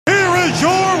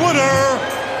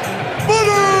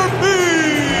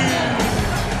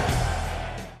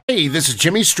Hey, this is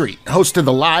Jimmy Street, host of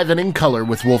the Live and in Color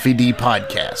with Wolfie D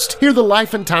podcast. Hear the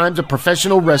life and times of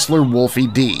professional wrestler Wolfie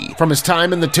D. From his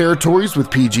time in the territories with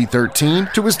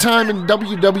PG-13 to his time in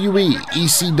WWE,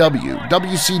 ECW,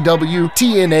 WCW,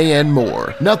 TNA, and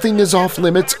more. Nothing is off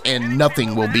limits and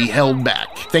nothing will be held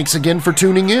back. Thanks again for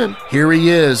tuning in. Here he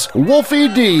is, Wolfie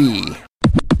D.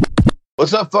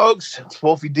 What's up, folks? It's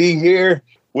Wolfie D here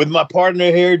with my partner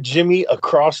here, Jimmy,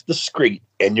 across the street.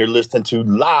 And you're listening to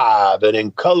Live and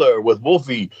in Color with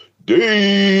Wolfie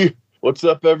D. What's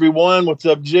up, everyone? What's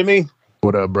up, Jimmy?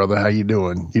 What up, brother? How you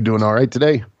doing? You doing all right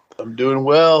today? I'm doing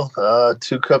well.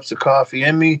 2 cups of coffee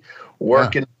in me.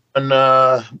 Working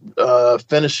on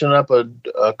finishing up a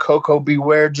Coco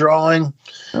Beware drawing.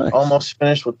 Nice. Almost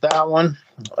finished with that one.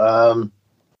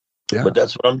 But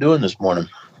that's what I'm doing this morning.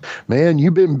 Man,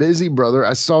 you've been busy, brother.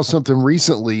 I saw something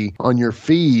recently on your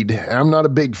feed. I'm not a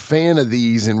big fan of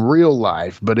these in real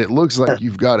life, but it looks like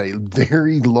you've got a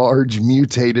very large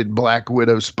mutated Black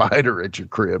Widow spider at your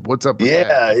crib. What's up with that?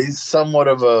 Yeah, he's somewhat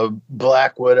of a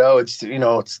Black Widow. It's,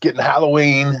 it's getting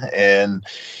Halloween. And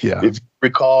if you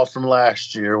recall from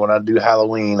last year, when I do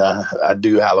Halloween, I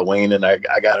do Halloween, and I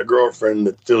got a girlfriend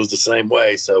that feels the same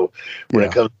way. So when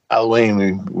it comes to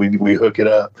Halloween, we hook it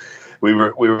up. We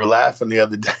were laughing the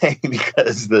other day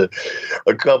because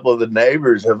a couple of the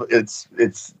neighbors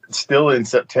it's still in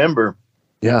September.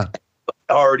 Yeah.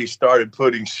 Already started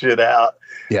putting shit out.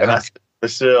 Yeah. And I said to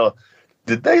Michelle,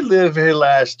 did they live here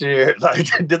last year?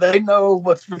 Like, do they know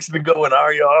what's fixing to go in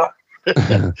our yard?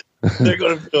 They're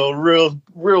going to feel real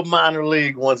minor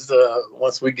league once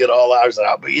we get all ours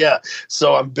out. But yeah,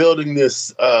 so I'm building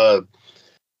this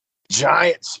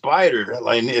giant spider.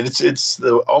 Like it's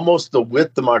almost the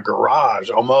width of my garage,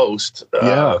 almost.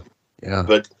 But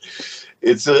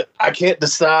I can't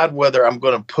decide whether I'm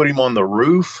going to put him on the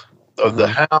roof of the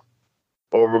house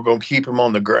or we're going to keep him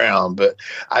on the ground. But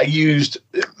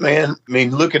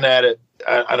looking at it,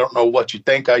 I don't know what you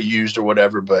think I used or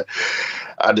whatever, but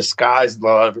I disguised a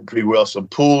lot of it pretty well. Some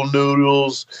pool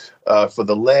noodles for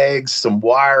the legs, some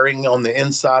wiring on the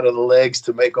inside of the legs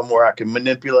to make them where I can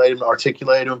manipulate them,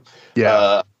 articulate them.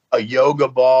 Yeah. A yoga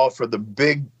ball for the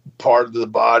big part of the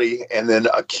body, and then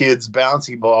a kid's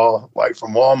bouncy ball, like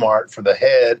from Walmart, for the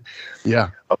head. Yeah.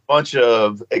 A bunch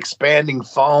of expanding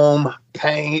foam,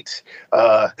 paint.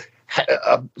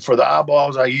 For the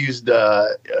eyeballs, I used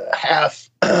the half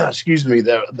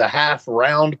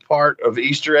round part of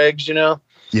Easter eggs,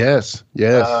 Yes.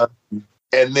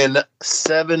 And then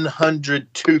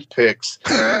 700 toothpicks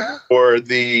for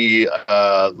the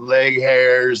leg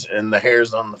hairs and the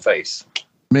hairs on the face.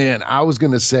 Man, I was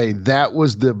going to say that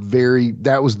was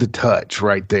the touch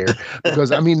right there. Because,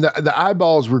 the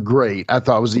eyeballs were great. I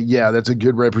thought that's a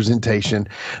good representation.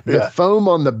 The foam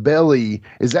on the belly,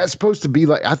 is that supposed to be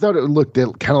like, I thought it looked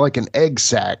kind of like an egg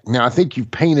sac. Now, I think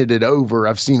you've painted it over.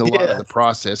 I've seen a lot of the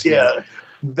process. Yeah,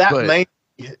 that mainly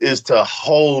is to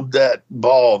hold that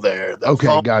ball there. The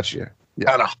foam gotcha.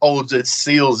 Kind of holds it,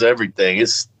 seals everything.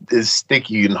 It's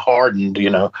sticky and hardened,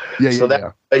 So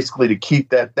that's basically to keep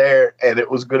that there. And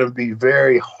it was going to be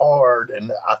very hard,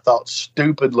 and I thought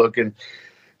stupid looking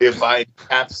if I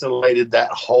encapsulated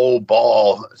that whole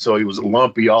ball so it was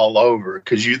lumpy all over.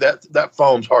 Because that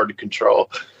foam's hard to control.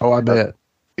 Oh, I bet.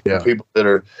 People that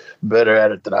are better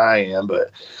at it than I am,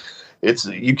 but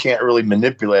you can't really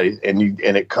manipulate it,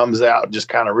 and it comes out just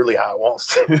kind of really how it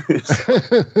wants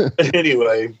to. But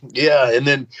anyway, and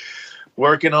then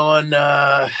working on,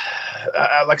 I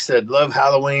like I said, love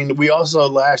Halloween. We also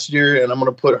last year, and I'm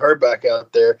going to put her back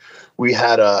out there, we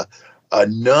had a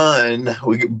nun.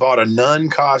 We bought a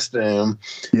nun costume,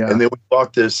 and then we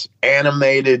bought this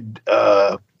animated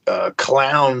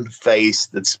clown face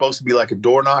that's supposed to be like a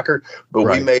door knocker, but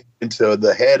we made it into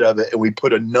the head of it, and we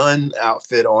put a nun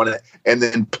outfit on it and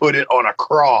then put it on a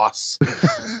cross.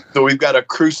 So we've got a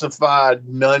crucified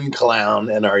nun clown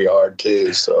in our yard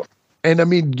too. So,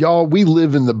 and y'all, we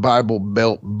live in the Bible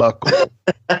Belt buckle.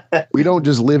 We don't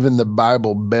just live in the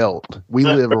Bible Belt. We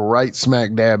live right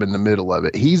smack dab in the middle of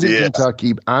it. He's in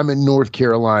Kentucky. I'm in North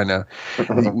Carolina.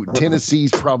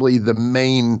 Tennessee's probably the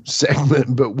main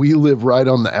segment, but we live right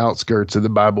on the outskirts of the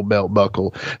Bible Belt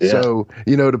buckle. Yeah. So,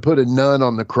 to put a nun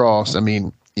on the cross, I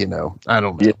don't know.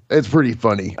 Yeah. It's pretty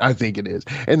funny. I think it is.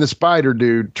 And the spider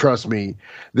dude, trust me,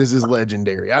 this is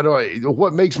legendary.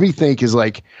 What makes me think is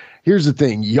like, here's the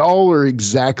thing. Y'all are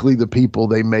exactly the people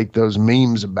they make those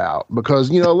memes about, because,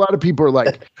 a lot of people are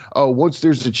like, oh, once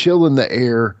there's a chill in the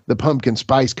air, the pumpkin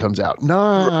spice comes out.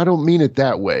 Nah, I don't mean it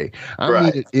that way.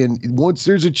 I mean it once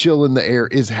there's a chill in the air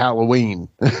is Halloween.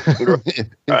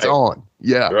 It's on.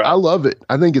 Yeah. I love it.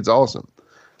 I think it's awesome.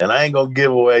 And I ain't going to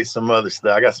give away some other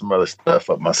stuff. I got some other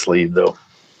stuff up my sleeve though.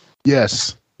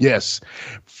 Yes.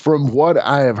 From what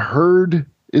I have heard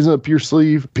is up your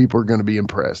sleeve, people are going to be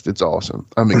impressed. It's awesome.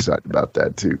 I'm excited about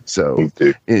that too. So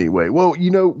anyway, well,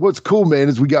 what's cool, man,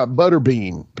 is we got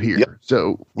Butterbean here. Yep.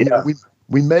 So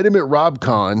we met him at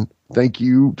RobCon. Thank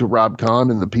you to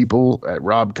RobCon and the people at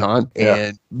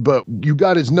RobCon. But you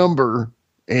got his number.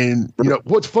 And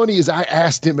what's funny is I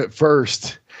asked him at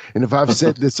first, and if I've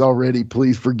said this already,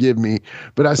 please forgive me,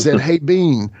 but I said, "Hey,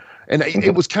 Bean." And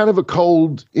it was kind of a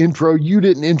cold intro. You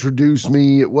didn't introduce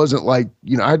me. It wasn't like,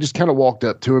 I just kind of walked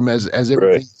up to him as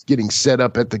everything's getting set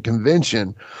up at the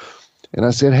convention. And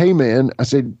I said, "Hey, man," I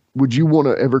said, "would you want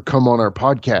to ever come on our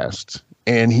podcast?"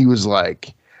 And he was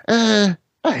like, I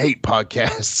hate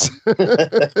podcasts.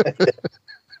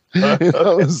 And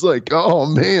I was like, "Oh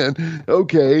man,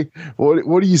 okay.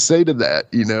 What do you say to that?"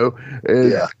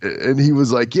 And he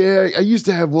was like, "Yeah, I used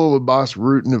to have one with Boss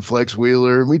Rutan and Flex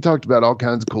Wheeler, and we talked about all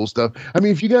kinds of cool stuff. I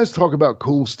mean, if you guys talk about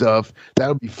cool stuff,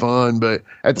 that'll be fun. But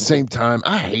at the same time,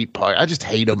 I hate podcasts. I just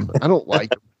hate them. I don't like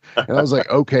them." And I was like,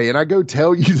 "Okay." And I go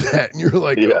tell you that, and you're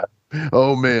like,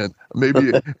 "Oh man,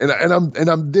 maybe." And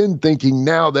I'm then thinking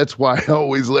now that's why I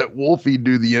always let Wolfie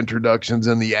do the introductions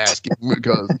and the asking,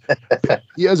 because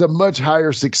he has a much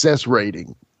higher success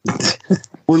rating.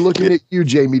 We're looking at you,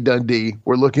 Jamie Dundee.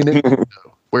 We're looking at you.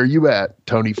 Where you at,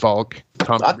 Tony Falk?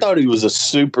 I thought he was a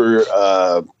super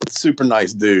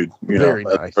nice dude. Very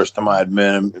nice. First time I had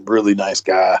met him, really nice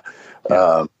guy.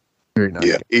 Very nice.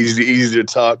 Yeah, easy to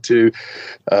talk to.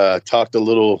 Talked a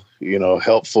little,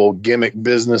 helpful gimmick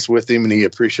business with him, and he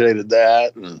appreciated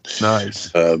that. And,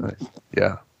 nice.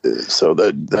 Yeah. So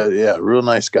real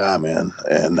nice guy, man.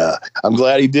 And I'm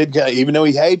glad he did. Even though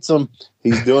he hates them,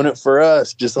 he's doing it for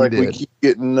us. Just like we keep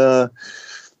getting,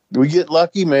 we get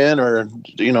lucky, man. Or I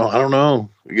don't know.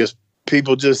 I guess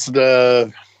people just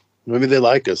maybe they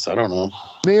like us. I don't know.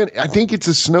 Man, I think it's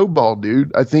a snowball,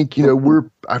 dude. I think,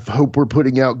 I hope we're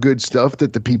putting out good stuff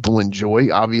that the people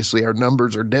enjoy. Obviously, our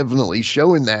numbers are definitely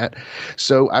showing that.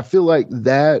 So I feel like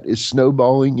that is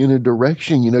snowballing in a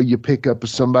direction. You pick up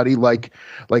somebody like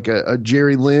a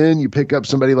Jerry Lynn, you pick up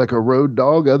somebody like a Road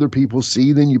Dogg, other people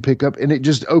see, then you pick up, and it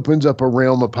just opens up a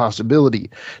realm of possibility.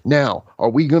 Now,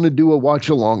 are we going to do a watch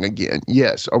along again?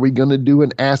 Yes. Are we going to do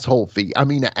an Ask Wolfie?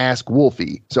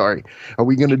 Sorry. Are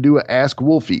we going to do an Ask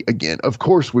Wolfie again? Of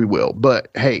course we will. But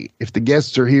hey, if the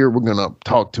guests are here, we're going to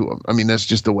talk to them. I mean, that's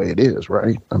just the way it is,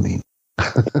 right? I mean,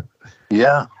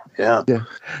 yeah.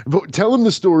 But tell them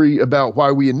the story about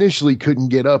why we initially couldn't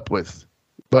get up with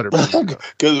Butterbean.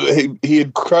 Because he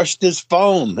had crushed his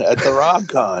phone at the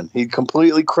RobCon. He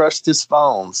completely crushed his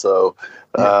phone. So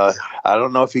I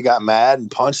don't know if he got mad and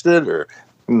punched it, or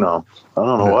I don't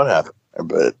know what happened.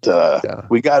 But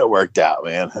we got it worked out,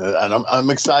 man. And I'm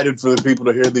excited for the people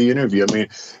to hear the interview. I mean,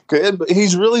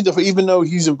 he's really, even though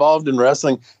he's involved in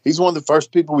wrestling, he's one of the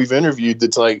first people we've interviewed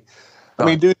that's like, I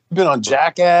mean, dude, he's been on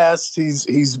Jackass.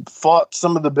 He's fought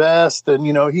some of the best, and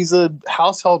he's a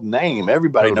household name.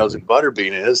 Everybody knows who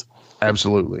Butterbean is.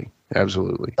 Absolutely.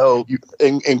 So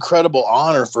incredible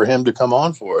honor for him to come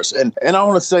on for us. And I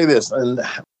want to say this, and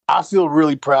I feel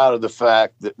really proud of the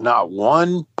fact that not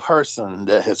one person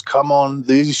that has come on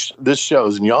this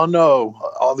shows, and y'all know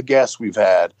all the guests we've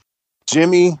had,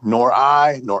 Jimmy, nor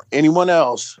I, nor anyone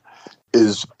else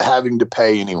is having to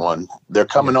pay anyone. They're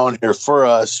coming on here for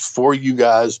us, for you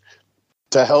guys,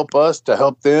 to help us, to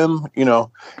help them, and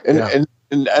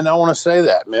I want to say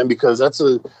that, man, because I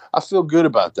feel good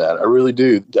about that. I really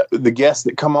do. The guests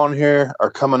that come on here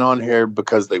are coming on here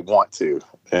because they want to.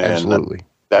 And absolutely.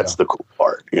 That's the cool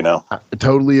part, I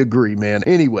totally agree, man.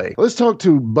 Anyway, let's talk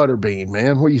to Butterbean,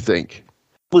 man. What do you think?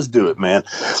 Let's do it, man.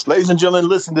 Ladies and gentlemen,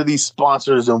 listen to these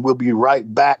sponsors, and we'll be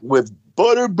right back with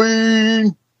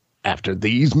Butterbean after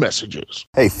these messages.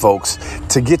 Hey, folks,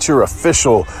 to get your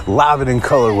official Live It in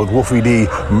Color with Wolfie D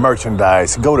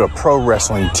merchandise, go to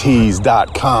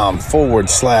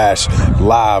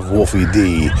ProWrestlingTees.com/Live Wolfie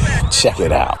D. Check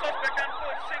it out.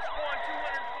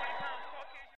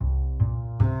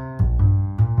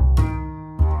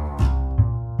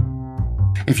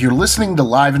 If you're listening to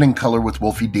Live and in Color with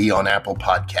Wolfie D on Apple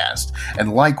Podcast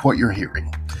and like what you're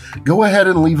hearing, go ahead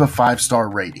and leave a 5-star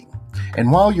rating.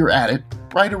 And while you're at it,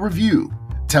 write a review.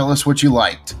 Tell us what you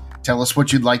liked. Tell us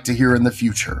what you'd like to hear in the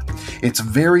future. It's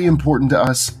very important to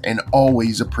us and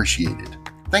always appreciated.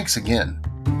 Thanks again.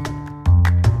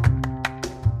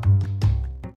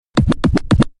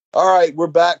 All right, we're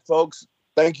back, folks.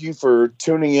 Thank you for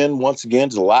tuning in once again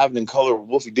to Live and in Color with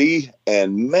Wolfie D.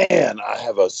 And man, I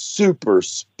have a super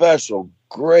special,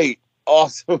 great,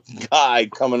 awesome guy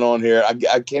coming on here. I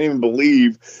can't even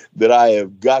believe that I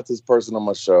have got this person on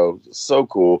my show. So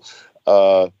cool.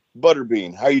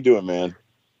 Butterbean, how you doing, man?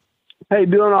 Hey,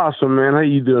 doing awesome, man. How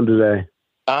you doing today?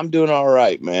 I'm doing all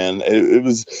right, man. It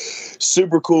was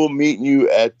super cool meeting you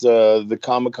at the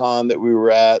Comic-Con that we were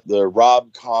at, the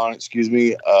RobCon, excuse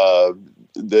me,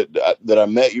 that I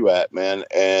met you at, man.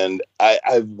 And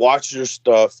I've watched your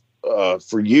stuff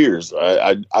for years.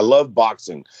 I love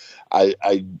boxing. I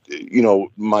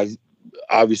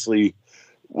obviously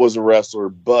was a wrestler,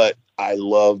 but I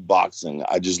love boxing.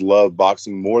 I just love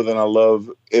boxing more than I love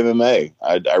MMA.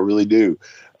 I really do.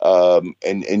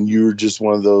 And you're just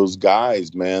one of those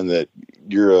guys, man, that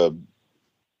you're a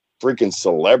freaking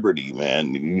celebrity,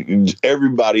 man.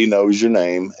 Everybody knows your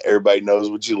name. Everybody knows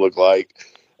what you look like.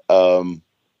 I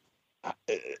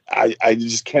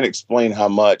just can't explain how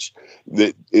much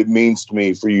that it means to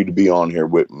me for you to be on here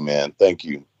with me, man. Thank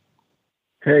you.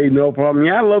 Hey, no problem.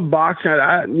 Yeah, I love boxing.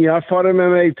 I fought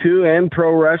MMA too and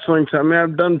pro wrestling. So, I mean,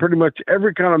 I've done pretty much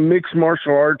every kind of mixed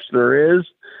martial arts there is.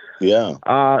 Yeah.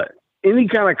 Any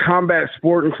kind of combat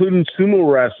sport, including sumo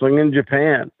wrestling in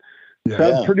Japan. Yeah.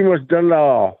 So I've pretty much done it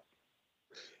all.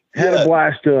 Had a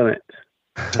blast doing it.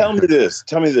 Tell me this.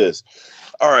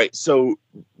 All right. So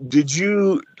did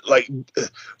you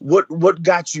what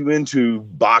got you into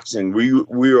boxing? Were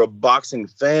you a boxing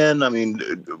fan? I mean,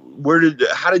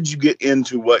 how did you get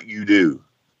into what you do?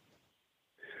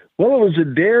 Well, it was a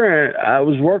dare. I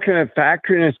was working at a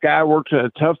factory and this guy worked at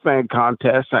a tough man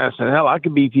contest. And I said, hell, I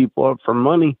could beat people up for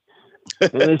money.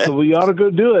 And they said, well, you ought to go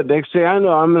do it. Next thing I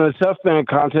know, I'm in a tough man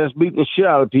contest beating the shit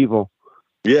out of people.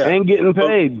 Yeah. And getting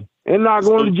paid and not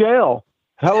going to jail.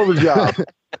 Hell of a job.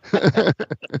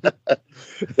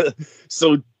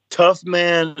 So tough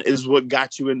man is what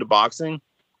got you into boxing?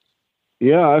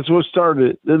 Yeah, that's what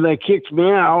started it. Then they kicked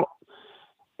me out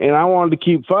and I wanted to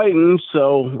keep fighting.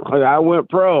 So I went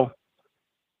pro.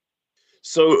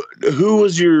 So who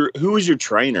was your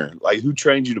trainer? Like, who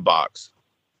trained you to box?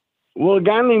 Well, a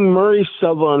guy named Murray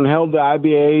Sutherland held the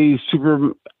IBF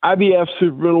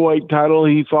super middleweight title.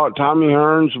 He fought Tommy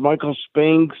Hearns, Michael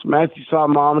Spinks, Matthew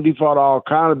Salmon. He fought all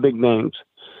kind of big names.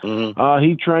 Mm-hmm.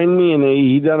 He trained me, and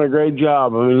he done a great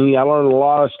job. I mean, I learned a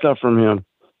lot of stuff from him.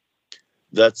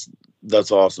 That's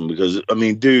awesome because, I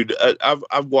mean, dude,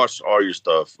 I've watched all your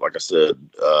stuff. Like I said,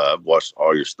 I've watched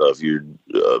all your stuff. You're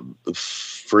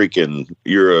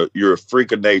you're a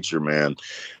freak of nature, man.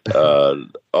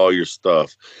 All your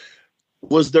stuff.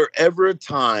 Was there ever a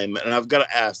time, and I've got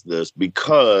to ask this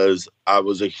because I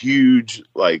was as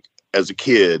a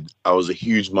kid, I was a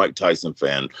huge Mike Tyson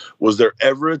fan. Was there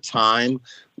ever a time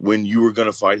when you were going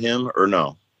to fight him or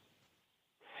no?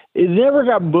 It never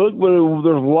got booked, but there was a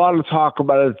lot of talk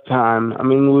about it at the time. I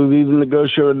mean, we've even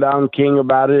negotiated with Don King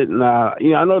about it. And, I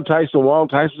know Tyson well.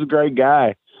 Tyson's a great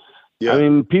guy. Yeah. I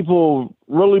mean, people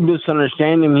really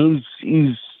misunderstand him.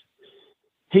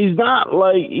 He's not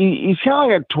like, he's kind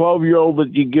of like a 12-year-old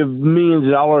that you give millions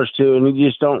of dollars to, and he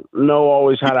just don't know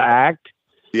always how to act.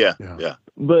 Yeah.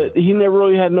 But he never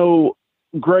really had no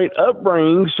great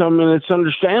upbringing, so, I mean, it's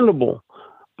understandable.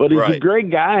 But he's a great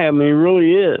guy. I mean, he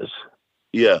really is.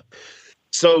 Yeah.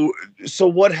 So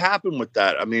what happened with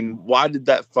that? I mean, why did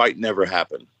that fight never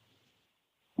happen?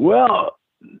 Well,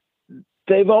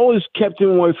 they've always kept him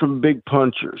away from big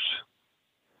punchers.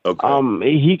 Okay.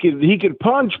 He could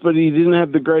punch, but he didn't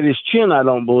have the greatest chin, I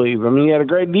don't believe. I mean, he had a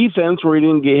great defense where he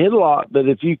didn't get hit a lot, but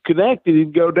if you connected,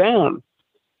 he'd go down.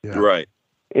 Yeah. Right.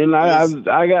 And I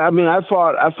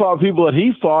fought people that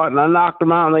he fought, and I knocked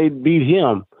them out, and they beat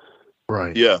him.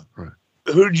 Right. Yeah. Right.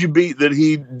 Who did you beat that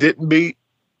he didn't beat?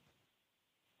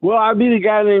 Well, I beat a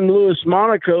guy named Louis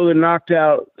Monaco that knocked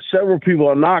out several people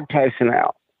and knocked Tyson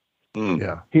out.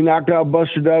 Yeah. He knocked out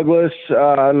Buster Douglas,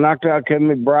 knocked out Kevin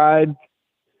McBride.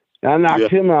 I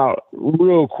knocked him out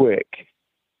real quick.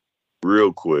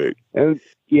 Real quick. And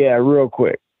real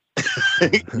quick.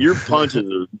 Your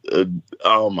punches are,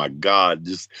 oh my God.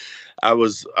 I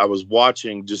was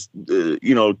watching, doing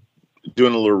a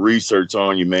little research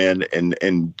on you, man.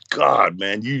 And God,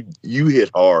 man, you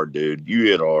hit hard, dude. You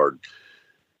hit hard.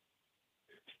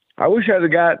 I wish I'd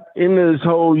have got into this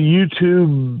whole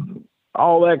YouTube,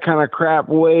 all that kind of crap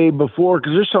way before,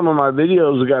 because there's some of my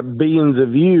videos that got billions of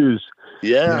views.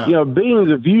 Yeah.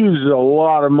 Billions of views is a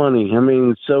lot of money. I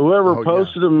mean, so whoever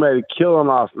posted them made a killing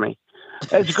off me.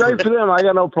 It's great for them. I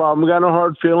got no problem. I got no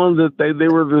hard feelings that they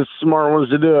were the smart ones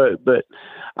to do it. But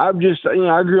I'm just,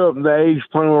 I grew up in the age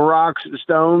playing with rocks and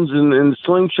stones and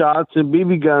slingshots and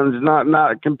BB guns,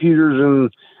 not computers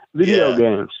and video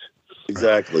games.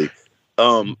 Exactly.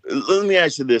 Let me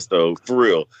ask you this, though, for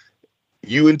real.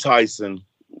 You and Tyson,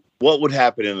 what would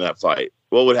happen in that fight?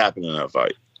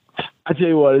 I tell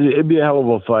you what, it'd be a hell of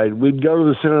a fight. We'd go to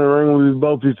the center of the ring. We'd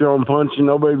both be throwing punches.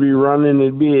 Nobody'd be running.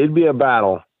 It'd be a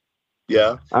battle.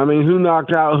 Yeah. I mean, who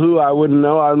knocked out who? I wouldn't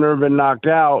know. I've never been knocked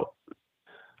out.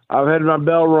 I've had my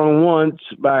bell rung once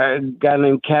by a guy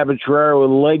named Cabotrero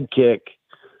with a leg kick,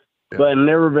 but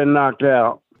never been knocked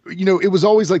out. You know, it was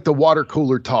always like the water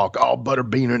cooler talk. Oh,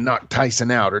 Butterbean would knock Tyson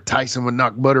out, or Tyson would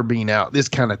knock Butterbean out. This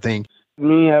kind of thing.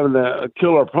 Me having a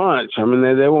killer punch. I mean,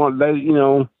 they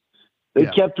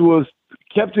kept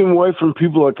him away from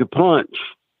people that could punch.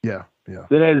 Yeah.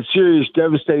 That had serious,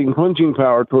 devastating punching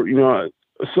power.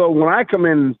 So when I come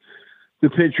in the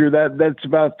picture, that's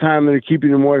about the time they're keeping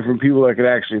him away from people that could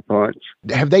actually punch.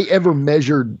 Have they ever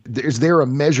measured? Is there a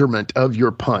measurement of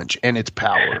your punch and its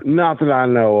power? Not that I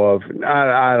know of.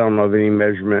 I don't know of any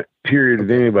measurement period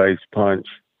of anybody's punch.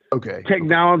 Okay.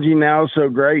 Technology now is so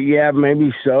great. Yeah,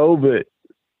 maybe so, but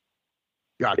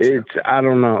gotcha. I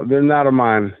don't know. They're not of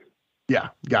mine. Yeah,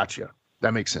 gotcha.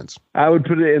 That makes sense. I would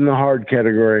put it in the hard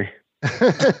category.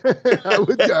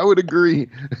 I would agree.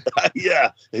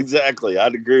 Yeah, exactly.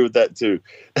 I'd agree with that too.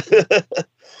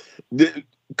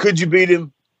 Could you beat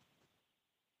him?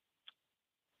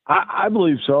 I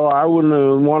believe so. I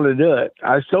wouldn't want to do it.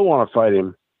 I still want to fight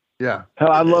him. Yeah.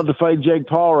 Hell, I'd love to fight Jake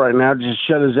Paul right now. Just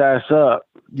shut his ass up.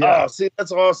 Yeah. Oh, see,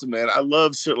 that's awesome, man. I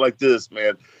love shit like this,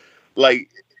 man.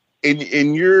 Like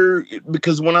in your,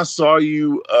 because when I saw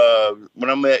you,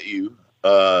 when I met you,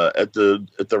 at the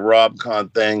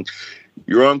RobCon thing,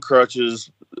 you're on crutches.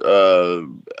 I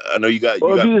know you got.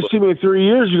 Well, if you just see me 3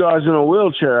 years ago, I was in a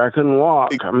wheelchair. I couldn't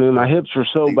walk. I mean, my hips were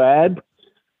so bad.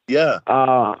 Yeah.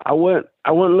 I went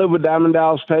and lived with Diamond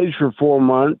Dallas Page for 4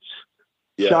 months.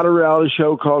 Yeah. Shot a reality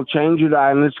show called Change Your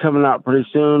Diet, and it's coming out pretty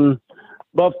soon.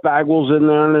 Buff Bagwell's in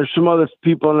there, and there's some other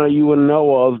people in there you wouldn't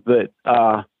know of, but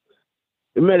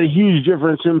it made a huge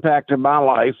difference, impact in my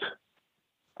life.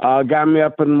 Got me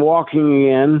up and walking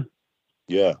again.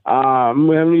 Yeah.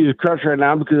 We haven't used a crutch right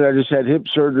now because I just had hip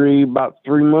surgery about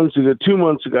 2 months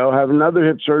ago. Have another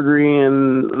hip surgery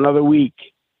in another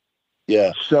week.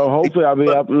 Yeah. So hopefully I'll be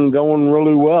up and going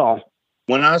really well.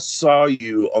 When I saw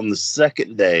you on the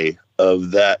second day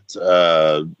of that,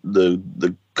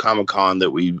 the Comic-Con that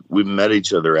we met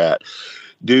each other at,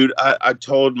 dude, I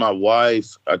told my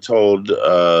wife, I told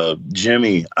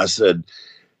Jimmy, I said,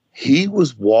 he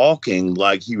was walking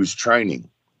like he was training.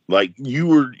 Like you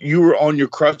were on your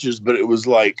crutches, but it was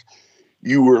like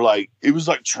it was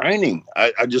like training.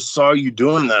 I just saw you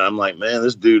doing that. I'm like, man,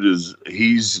 this dude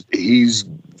he's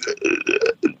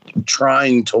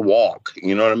trying to walk.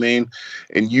 You know what I mean?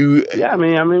 And you, yeah, I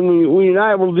mean, when you're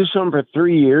not able to do something for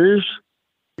 3 years,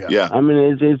 yeah. I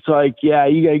mean, it's like, yeah,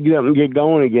 you got to get up and get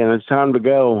going again. It's time to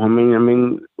go. I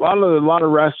mean, a lot of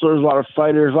wrestlers, a lot of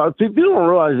fighters, a lot of people don't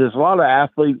realize this. A lot of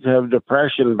athletes have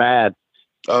depression bad.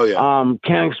 Oh yeah.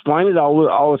 Can't explain it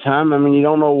all the time. I mean, you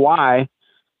don't know why.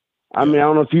 I mean, I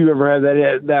don't know if you've ever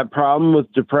had that problem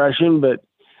with depression, but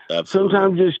absolutely.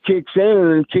 Sometimes it just kicks in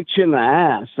and it kicks you in the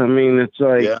ass. I mean, it's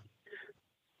like,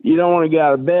 you don't want to get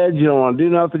out of bed. You don't want to do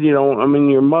nothing.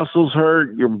 Your muscles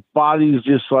hurt. Your body's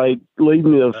just like, leave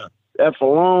me the F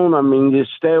alone. I mean,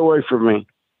 just stay away from me.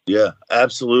 Yeah,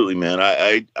 absolutely, man.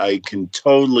 I can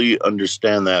totally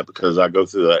understand that because I go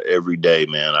through that every day,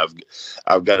 man.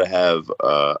 I've got to have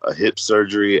a hip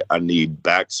surgery. I need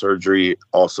back surgery,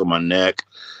 also my neck.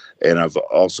 And I've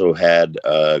also had,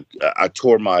 I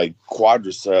tore my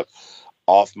quadricep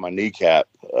off my kneecap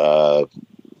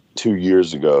 2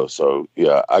 years ago. So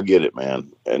yeah, I get it,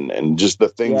 man. And just the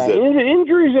things that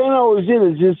injuries ain't always it.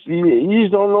 It's just you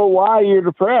just don't know why you're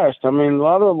depressed. I mean, a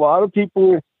lot of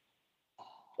people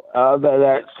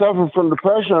that suffer from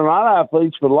depression are not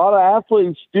athletes, but a lot of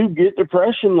athletes do get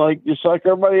depression, just like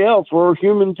everybody else. We're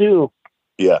human too.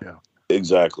 Yeah.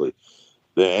 Exactly.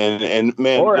 And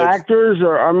man, or actors,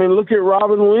 look at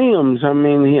Robin Williams. I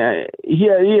mean, he had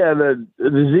a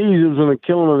disease that was going to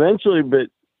kill him eventually, but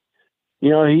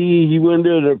he went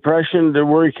into a depression to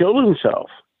where he killed himself.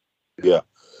 Yeah.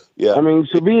 I mean,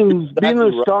 so being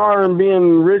a star and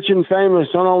being rich and famous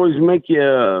don't always make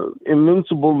you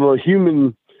invincible to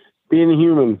being a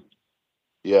human.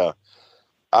 Yeah.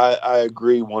 I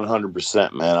agree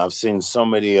 100%, man. I've seen so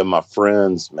many of my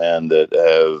friends, man, that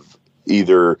have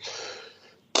either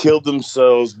killed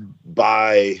themselves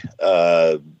by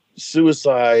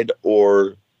suicide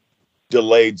or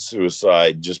delayed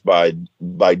suicide just by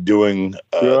doing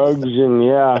drugs and you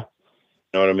know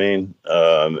what I mean?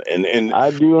 And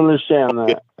I do understand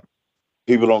that.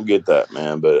 People don't get that,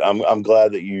 man. But I'm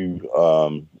glad that you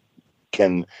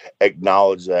can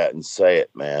acknowledge that and say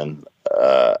it, man.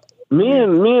 Me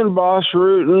and Boss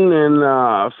Rutan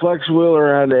and Flex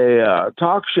Wheeler had a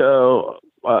talk show.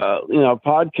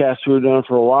 Podcast we were doing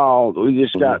for a while. We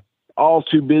just got all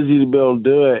too busy to be able to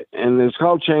do it. And it's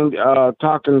called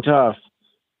Talking Tough.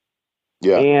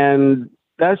 Yeah. And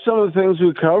that's some of the things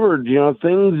we covered,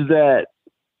 things that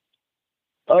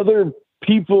other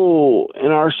people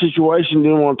in our situation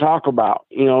didn't want to talk about,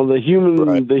 the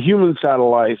human side of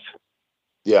life.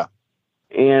 Yeah.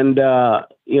 And,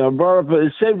 brought up,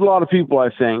 it saved a lot of people, I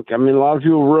think. I mean, a lot of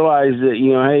people realize that,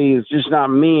 hey, it's just not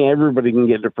me. Everybody can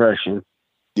get depression.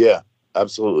 Yeah,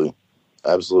 absolutely.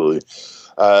 Absolutely.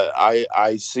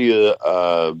 I see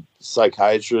a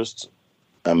psychiatrist.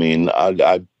 I mean,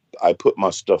 I put my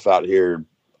stuff out here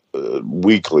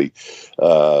weekly.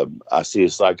 I see a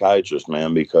psychiatrist,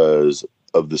 man, because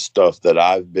of the stuff that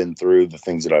I've been through, the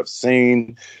things that I've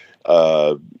seen.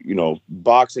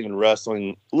 Boxing and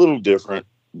wrestling, a little different,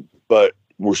 but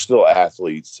we're still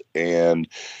athletes. And,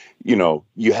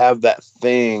 you have that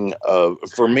thing of,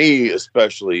 for me,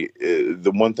 especially,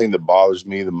 the one thing that bothers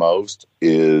me the most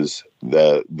is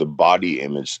the body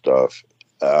image stuff.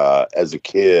 As a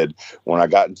kid, when I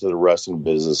got into the wrestling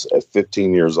business at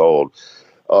 15 years old,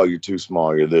 oh, you're too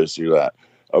small, you're this, you're that.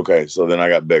 Okay. So then I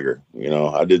got bigger,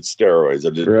 I did steroids.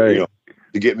 I did, to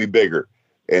get me bigger.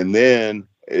 And then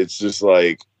it's just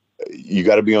like, you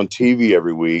got to be on TV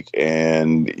every week,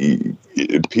 and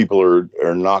people are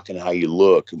knocking how you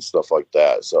look and stuff like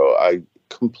that. So I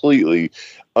completely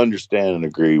understand and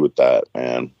agree with that,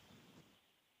 man.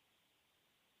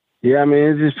 Yeah, I mean,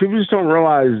 it's just, people just don't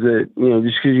realize that,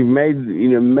 just because you made a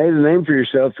name for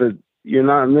yourself, that you're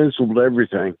not invincible to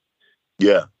everything.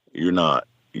 Yeah, you're not.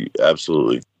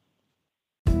 Absolutely.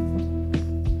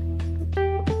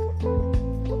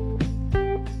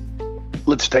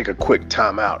 Let's take a quick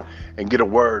time out and get a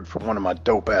word from one of my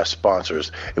dope-ass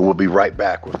sponsors, and we'll be right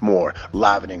back with more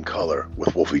Live and in Color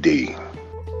with Wolfie D.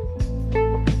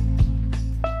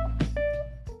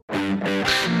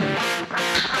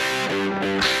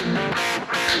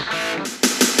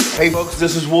 Hey folks,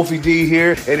 this is Wolfie D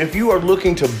here, and if you are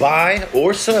looking to buy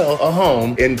or sell a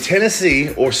home in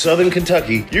Tennessee or Southern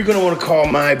Kentucky, you're going to want to call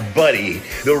my buddy,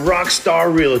 the rock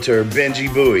star realtor,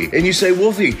 Benji Bowie. And you say,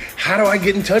 Wolfie, how do I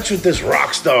get in touch with this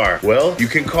rock star? Well, you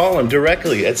can call him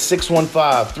directly at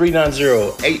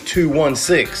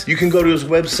 615-390-8216. You can go to his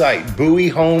website,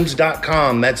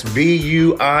 bowiehomes.com. That's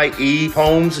B-U-I-E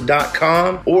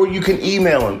homes.com. Or you can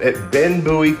email him at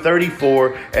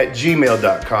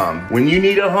benbowie34@gmail.com. When you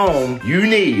need a home, you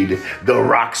need the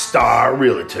Rockstar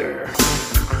Realtor.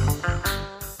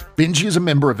 Benji is a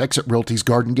member of Exit Realty's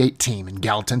Garden Gate team in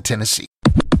Gallatin, Tennessee.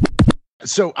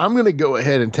 So I'm going to go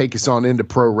ahead and take us on into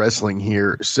pro wrestling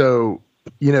here. So,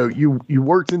 you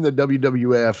worked in the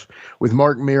WWF with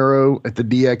Mark Mero at the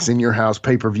DX in Your House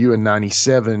pay-per-view in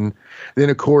 97. Then,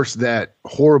 of course, that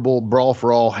horrible Brawl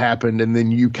for All happened, and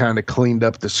then you kind of cleaned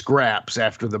up the scraps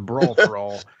after the Brawl for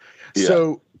All. Yeah.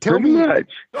 So tell me.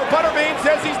 Butterbean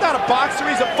says he's not a boxer,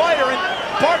 he's a fighter, and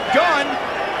Bart Gunn,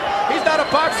 he's not a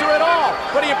boxer at all,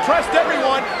 but he impressed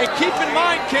everyone. And keep in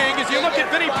mind, King, as you look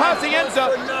at Vinny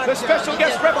Pazienza, the special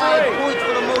guest referee. 5 points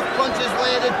for the most punches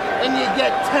landed, and you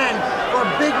get 10 for a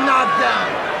big knockdown.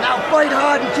 Now fight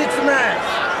hard and kick some ass.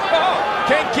 Oh,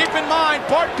 King, keep in mind,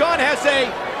 Bart Gunn has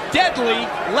a deadly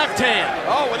left hand.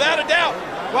 Oh, without a doubt.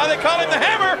 Why they call him the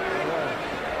Hammer.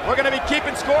 We're going to be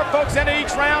keeping score, folks, end of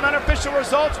each round. Unofficial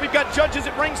results. We've got judges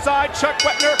at ringside. Chuck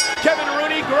Wepner, Kevin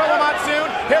Rooney, Gorilla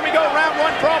Monsoon. Here we go, round one,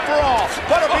 Brawl for All.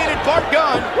 Butterbean and Bart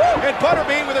Gunn. And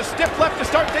Butterbean with a stiff left to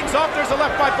start things off. There's a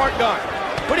left by Bart Gunn.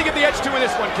 Who do you give the edge to in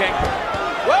this one, King?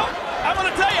 Well, I'm going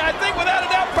to tell you, I think without a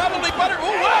doubt, probably Butter.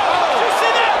 Ooh, wow! Did you see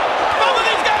that? Both of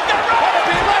these guys got right.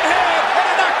 Butterbean right hand and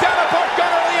a knockdown of Bart Gunn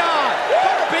early on.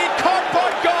 Butterbean caught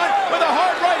Bart Gunn with a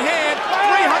hard right hand.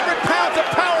 300 pounds of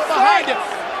power behind him.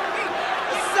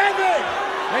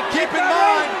 And keep in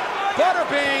mind,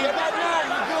 Butterbean. If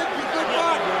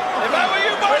I were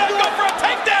you, Bart, I'd go for a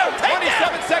takedown. 27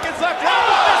 seconds left. There's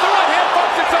the right hand,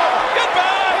 folks. It's over.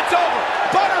 Goodbye. It's over.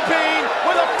 Butterbean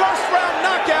with a first-round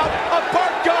knockout of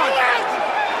Bart Gunn.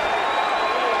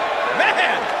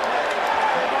 Man.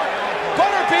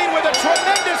 Butterbean with a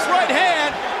tremendous right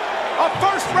hand. A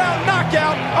first-round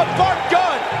knockout of Bart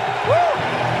Gunn. Woo.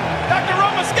 Dr.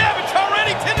 Roma Scavenge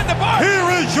already tending to Bart. Here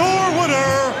is your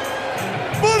winner,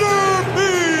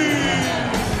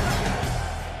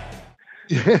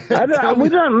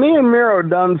 me and Miro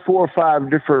done 4 or 5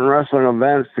 different wrestling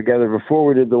events together before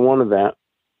we did the one event.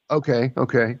 Okay.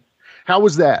 How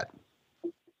was that?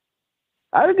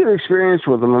 I had a good experience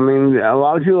with him. I mean, a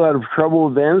lot of people had trouble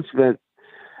with Vince, but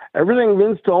everything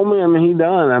Vince told me, I mean, he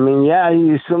done. I mean, yeah,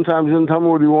 he sometimes didn't tell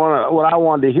me what I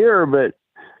wanted to hear, but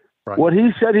what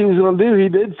he said he was going to do, he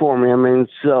did for me. I mean,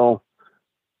 so,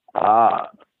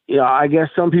 I guess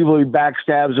some people he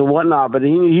backstabs and whatnot, but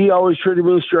he always treated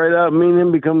me straight up. Me and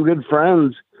him become good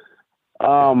friends.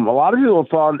 A lot of people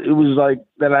thought it was like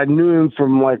that I knew him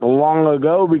from like long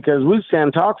ago because we'd stand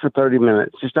and talk for 30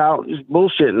 minutes, just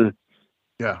bullshitting.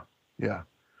 Yeah. Yeah.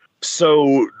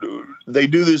 So they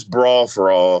do this brawl for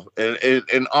all.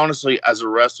 And honestly, as a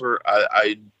wrestler,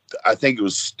 I think it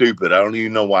was stupid. I don't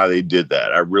even know why they did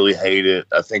that. I really hate it.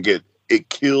 I think it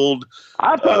killed.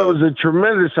 I thought it was a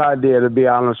tremendous idea, to be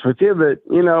honest with you, but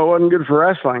it wasn't good for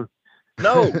wrestling.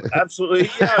 No,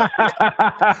 absolutely. Yeah.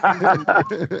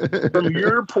 From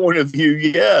your point of view,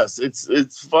 yes,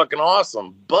 it's fucking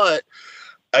awesome. But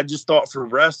I just thought for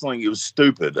wrestling, it was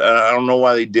stupid. I don't know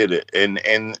why they did it. And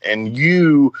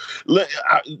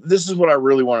this is what I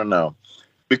really want to know,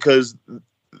 because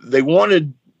they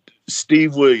wanted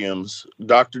Steve Williams,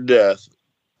 Dr. Death,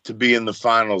 to be in the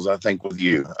finals, I think, with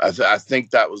you. I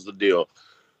think that was the deal.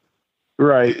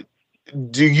 Right.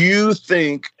 Do you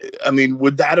think,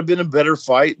 would that have been a better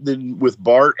fight than with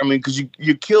Bart? Because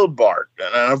you killed Bart,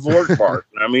 and I've worked Bart.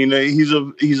 He's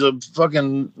a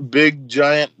fucking big,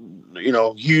 giant,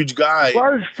 huge guy.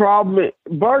 Bart's problem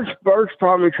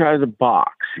tried to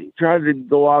box. He tried to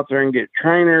go out there and get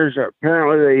trainers.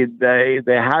 Apparently they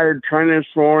hired trainers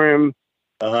for him.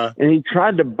 Uh-huh. And he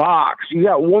tried to box. You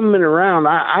got 1 minute round.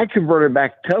 I converted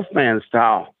back to tough man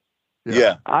style.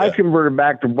 Yeah. I converted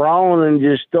back to brawling and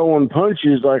just throwing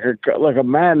punches like a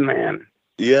madman.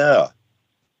 Yeah.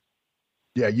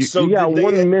 Yeah. You got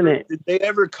 1 minute. Did they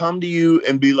ever come to you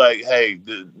and be like, hey,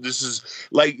 this is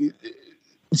like,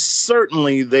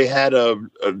 certainly they had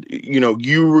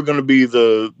you were going to be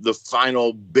the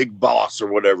final big boss or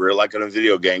whatever, like in a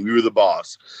video game, you were the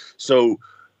boss. So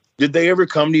did they ever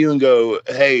come to you and go,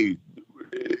 hey,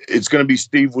 it's going to be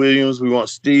Steve Williams, we want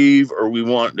Steve, or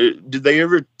did they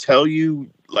ever tell you,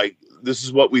 like, this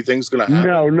is what we think is going to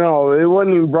happen? No, it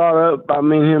wasn't even brought up.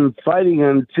 Him fighting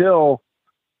until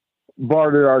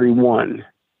Bart had already won.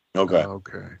 Okay. It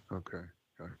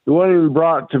wasn't even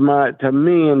brought to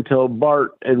me until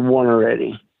Bart had won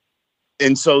already.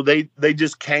 And so they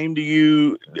just came to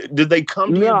you. Did they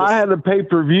come to you? No, I had a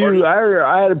pay-per-view.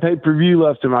 I had a pay-per-view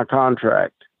left in my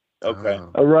contract. Okay.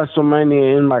 A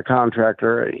WrestleMania in my contract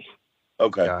already.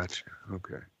 Okay. Gotcha.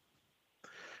 Okay.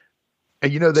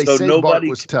 And they say Bart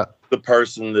was tough. The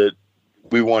person that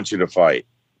we want you to fight.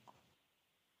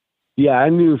 Yeah, I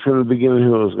knew from the beginning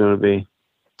who it was going to be.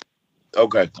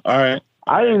 Okay. All right.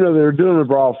 I didn't know they were doing the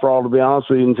brawl for all, to be honest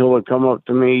with you, until it come up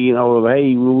to me,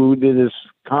 hey, we did this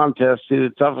contest, see the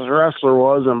toughest wrestler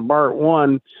was, and Bart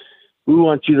won. We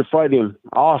want you to fight him.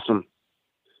 Awesome.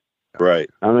 Right.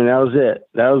 That was it.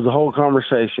 That was the whole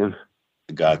conversation.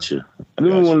 Gotcha. I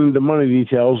didn't want into money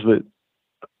details, but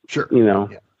sure. Yeah.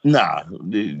 Nah,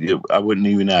 I wouldn't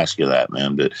even ask you that,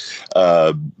 man. But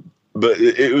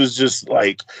it was just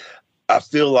like, I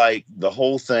feel like the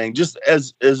whole thing, just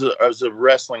as a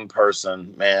wrestling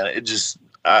person, man,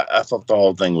 I thought the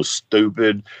whole thing was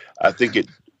stupid. I think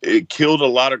it killed a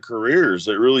lot of careers.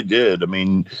 It really did.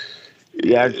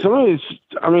 Yeah, it's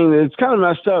kind of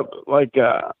messed up. Like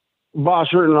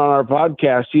Boss Orton on our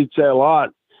podcast, he'd say a lot.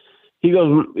 He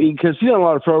goes, because he done a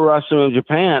lot of pro wrestling in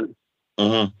Japan.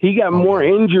 Mm-hmm. He got more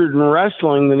injured in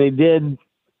wrestling than he did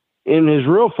in his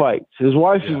real fights. His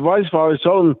wife always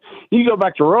told him, you go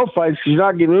back to real fights because you're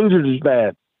not getting injured as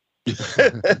bad.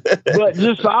 But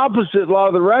just the opposite, a lot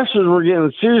of the wrestlers were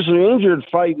getting seriously injured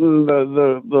fighting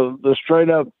the straight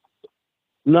up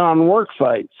non-work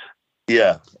fights.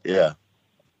 Yeah.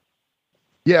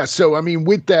 So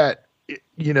with that,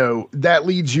 that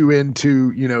leads you into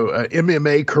an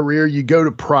MMA career. You go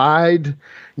to Pride.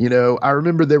 I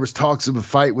remember there was talks of a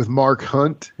fight with Mark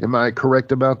Hunt. Am I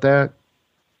correct about that?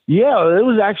 Yeah, it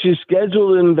was actually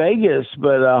scheduled in Vegas,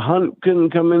 but Hunt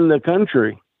couldn't come in the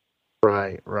country.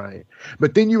 Right.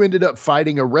 But then you ended up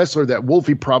fighting a wrestler that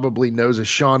Wolfie probably knows as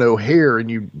Sean O'Hare, and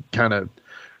you kind of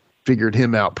figured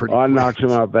him out pretty quick. I knocked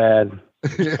him out bad.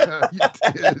 Yeah,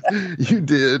 you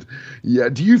did. Yeah.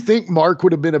 Do you think Mark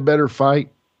would have been a better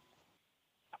fight?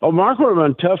 Oh, Mark would have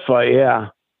been a tough fight, yeah.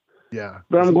 Yeah.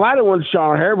 But I'm glad it went to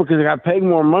Sean O'Hare because I got paid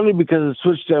more money because it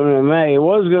switched to MMA. It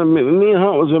was going to be, me and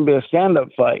Hunt was going to be a stand-up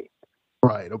fight.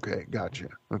 Right. Okay. Gotcha.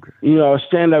 Okay.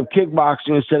 Stand-up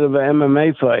kickboxing instead of an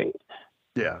MMA fight.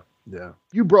 Yeah.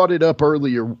 You brought it up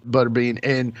earlier, Butterbean,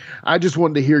 and I just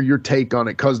wanted to hear your take on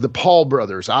it because the Paul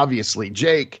brothers, obviously,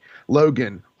 Jake,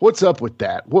 Logan, what's up with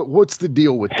that? What's the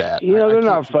deal with that? They're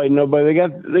not fighting nobody.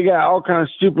 They got all kinds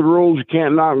of stupid rules. You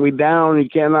can't knock me down. You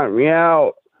can't knock me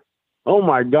out. Oh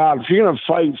my God! If you're gonna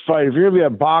fight. If you're gonna be a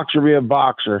boxer, be a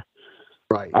boxer.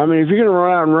 Right. If you're gonna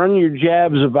run out and run your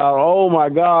jabs about, oh my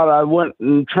God, I went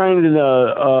and trained in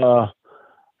a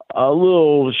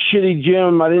little shitty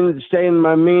gym. I didn't stay in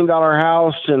my $1 million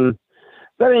house, and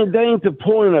That ain't the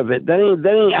point of it. That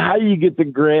ain't how you get the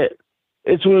grit.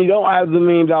 It's when you don't have the $1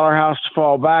 million house to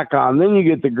fall back on, then you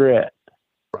get the grit.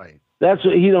 Right. That's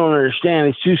what he don't understand.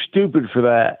 He's too stupid for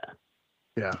that.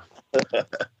 Yeah.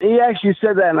 He actually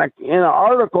said that in an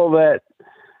article that,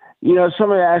 you know,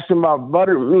 somebody asked him about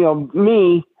butter, you know,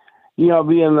 me, you know,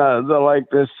 being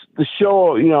the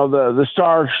show, you know, the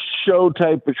star show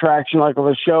type attraction, like of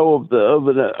a show of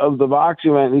the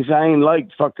boxing event. He said, I ain't like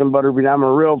fucking Butterbean. I'm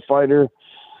a real fighter.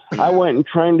 I went and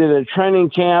trained at a training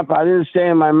camp. I didn't stay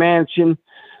in my mansion.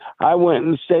 I went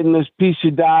and stayed in this piece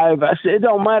of dive. I said, it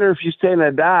don't matter if you stay in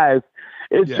a dive.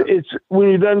 It's when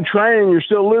you're done training, you're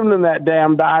still living in that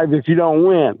damn dive if you don't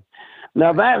win.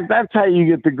 Now that's how you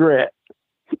get the grit.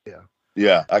 Yeah.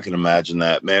 Yeah, I can imagine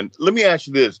that, man. Let me ask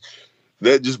you this.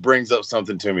 That just brings up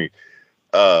something to me.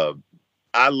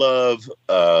 I love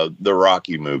the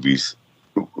Rocky movies.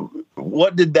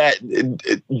 What did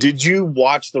you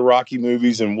watch the Rocky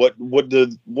movies, and what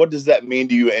does that mean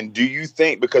to you? And do you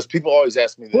think, because people always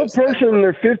ask me this, what person in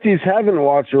their 50s haven't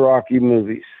watched the Rocky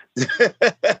movies?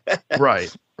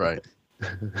 Right.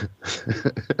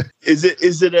 Is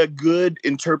it a good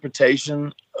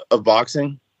interpretation of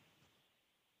boxing?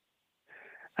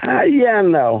 Yeah,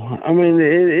 no. I mean,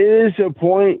 it is a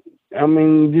point. I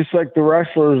mean, just like the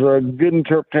wrestlers are a good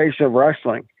interpretation of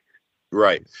wrestling.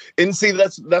 Right. And see,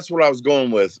 that's what I was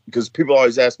going with, because people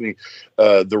always ask me,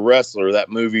 The Wrestler, that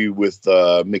movie with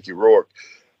Mickey Rourke,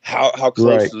 how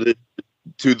close is it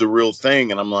to the real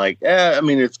thing? And I'm like, I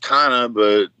mean, it's kind of,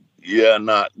 but yeah,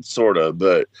 not sort of.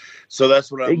 But so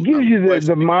that's what it gives you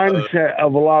the mindset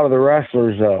of a lot of the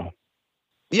wrestlers, though.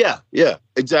 Yeah,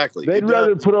 exactly. They'd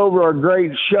rather put over a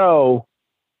great show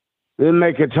than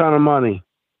make a ton of money.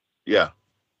 Yeah.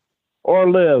 Or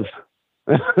live.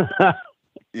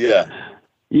 Yeah.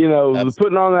 You know,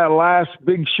 putting on that last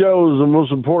big show is the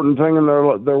most important thing in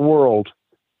their world.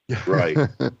 Right.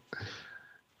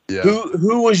 Yeah.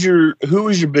 Who was your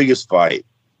biggest fight?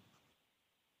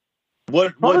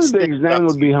 What his biggest name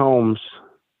would be Holmes.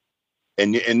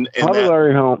 And probably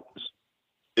Larry Holmes.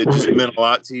 It just meant a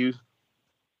lot to you?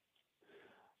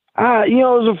 You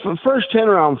know, it was a first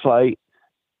 10-round fight.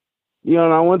 You know,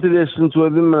 and I went the distance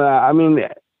with him. I mean,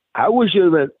 I wish it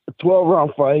was a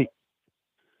 12-round fight,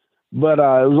 but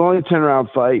it was only a 10-round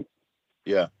fight.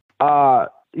 Yeah.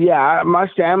 My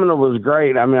stamina was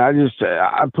great. I mean,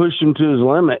 I pushed him to his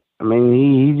limit. I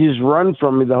mean, he just run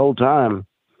from me the whole time.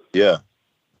 Yeah.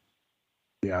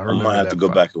 Yeah, I'm gonna have to go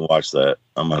back and watch that.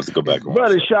 But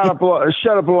it shut up a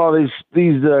lot of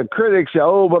these critics.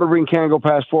 Oh, Butterbean can't go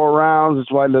past 4 rounds.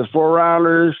 That's why he does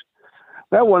 4-rounders.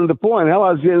 That wasn't the point. Hell,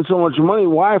 I was getting so much money.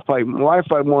 Why fight more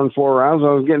than 4 rounds? I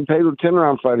was getting paid what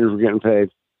 10-round fighters were getting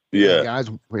paid. Yeah, guys,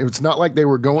 it's not like they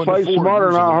were going fight to smarter,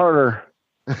 usually. not harder.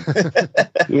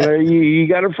 You know, you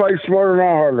got to fight smarter, not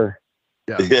harder.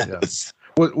 Yeah. Yes.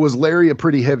 Yeah. Was Larry a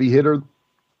pretty heavy hitter?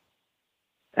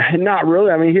 Not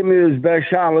really. I mean, he hit me with his best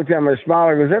shot. I looked at him and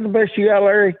smiled. I go, is that the best you got,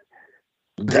 Larry?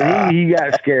 He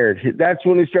got scared. That's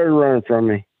when he started running from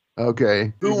me.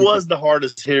 Okay. Who was the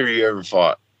hardest hitter you ever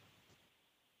fought?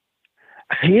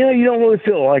 You know, you don't really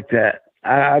feel like that.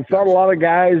 I thought a lot of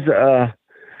guys,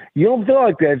 you don't feel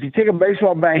like that. If you take a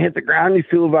baseball bat and hit the ground, you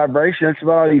feel a vibration. That's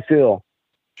about all you feel.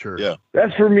 Sure. Yeah.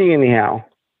 That's for me anyhow.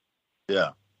 Yeah.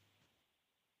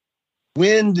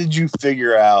 When did you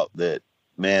figure out that,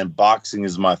 man, boxing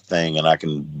is my thing and I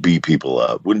can beat people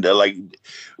up?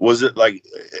 Was it like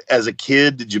as a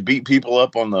kid, did you beat people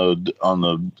up on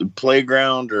the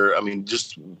playground, or, I mean,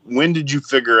 just when did you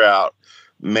figure out,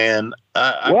 man?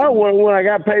 When I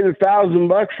got paid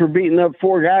 $1,000 for beating up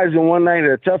 4 guys in one night at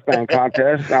a tough man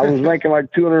contest, I was making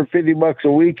like $250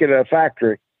 a week at a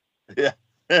factory. Yeah.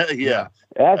 Yeah.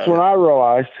 That's when I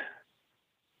realized.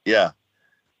 Yeah.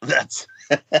 That's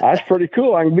pretty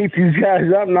cool. I can beat these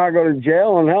guys up and not go to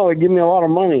jail, and hell, they give me a lot of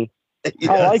money. Yes.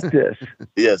 I like this.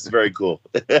 Yes, very cool.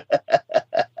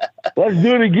 Let's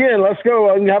do it again. Let's go.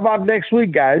 How about next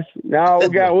week, guys? Now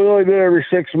we only do it every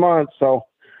 6 months, so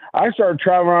I started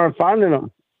traveling around and finding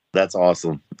them. That's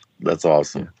awesome.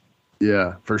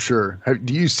 Yeah, for sure.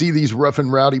 Do you see these rough and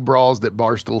rowdy brawls that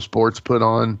Barstool Sports put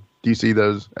on? Do you see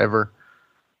those ever?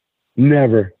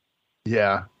 Never.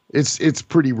 Yeah. It's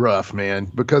pretty rough,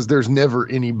 man, because there's never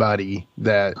anybody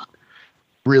that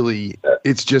really,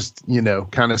 it's just, you know,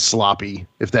 kind of sloppy,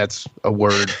 if that's a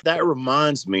word. That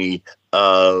reminds me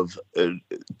of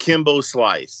Kimbo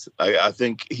Slice. I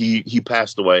think he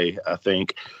passed away, I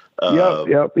think.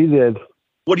 Yep, he did.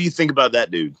 What do you think about that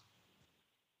dude?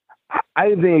 I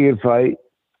didn't think he could fight.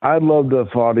 I'd love to have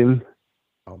fought him.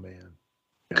 Oh, man.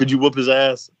 Could you whoop his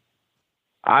ass?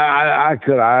 I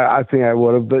could. I think I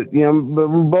would have, but but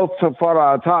we both fought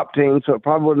on a top team, so it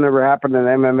probably would have never happened in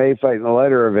an MMA fight in the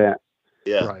later event.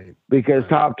 Yeah, right. Because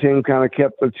top team kind of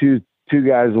kept the two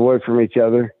guys away from each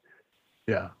other.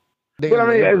 Yeah. But I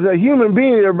mean, as a human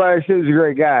being, everybody says he's a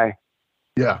great guy.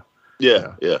 Yeah.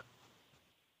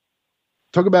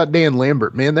 Talk about Dan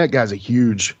Lambert, man. That guy's a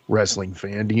huge wrestling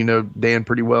fan. Do you know Dan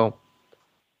pretty well?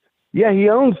 Yeah, he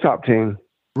owns Top Team.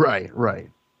 Right.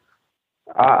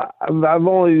 I've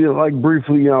only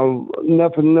briefly,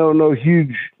 nothing, no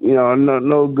huge,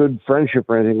 no good friendship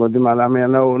or anything with him. I mean, I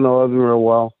know of him real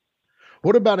well.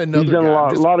 What about another? He's done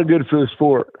guy? a lot of good for the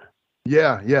sport.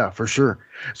 Yeah, for sure.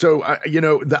 So,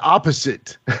 the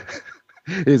opposite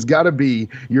has got to be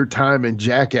your time in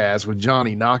Jackass with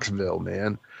Johnny Knoxville,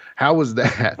 man. How was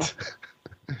that?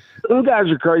 Those guys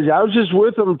are crazy. I was just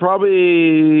with them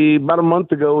probably about a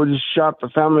month ago. We just shot the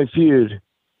Family Feud.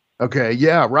 Okay,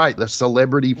 yeah, right. The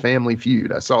Celebrity Family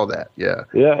Feud. I saw that. Yeah.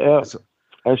 So,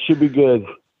 that should be good.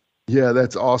 Yeah,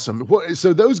 that's awesome.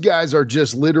 So those guys are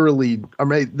just literally, I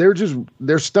mean, they're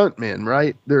stuntmen,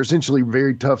 right? They're essentially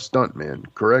very tough stuntmen,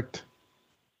 correct?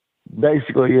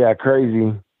 Basically, yeah,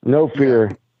 crazy. No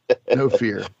fear. No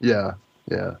fear. Yeah.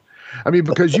 I mean,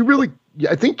 because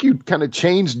I think you kind of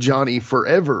changed Johnny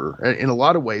forever in a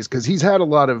lot of ways, because he's had a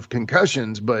lot of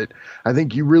concussions, but I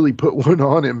think you really put one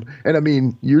on him. And I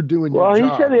mean, you're doing your job.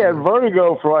 Well, he said he had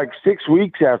vertigo for 6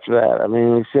 weeks after that. I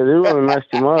mean, he said it really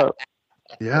messed him up.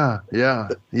 Yeah.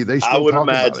 They I would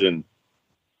imagine.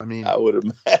 I would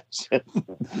imagine.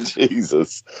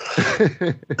 Jesus.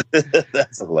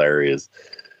 That's hilarious.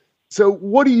 So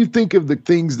what do you think of the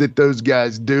things that those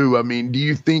guys do? I mean, do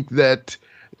you think that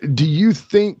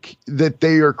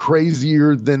they are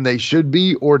crazier than they should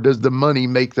be, or does the money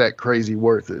make that crazy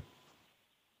worth it?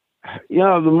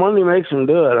 The money makes them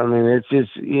do it. I mean, it's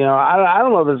just, I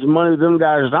don't know if it's money with them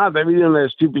guys or not. They'd be doing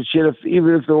that stupid shit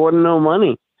even if there wasn't no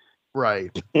money.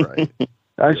 Right.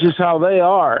 That's just how they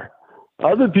are.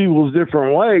 Other people's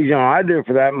different ways. I do it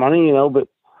for that money, but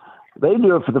they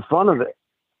do it for the fun of it.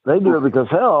 They do it because,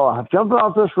 hell, jumping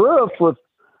off this roof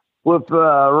with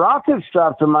rockets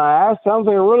strapped to my ass sounds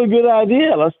like a really good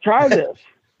idea. Let's try this.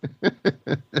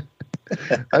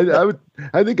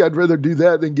 I think I'd rather do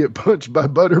that than get punched by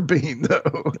Butterbean,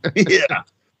 though. Yeah.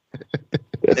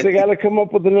 They got to come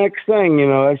up with the next thing,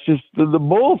 It's just the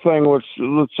bull thing, which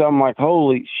I'm like,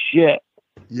 holy shit.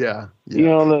 Yeah.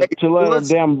 To let a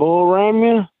damn bull ram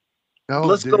you.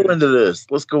 Let's go into this.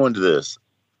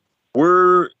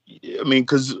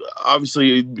 Because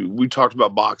obviously we talked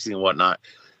about boxing and whatnot.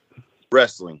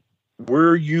 Wrestling.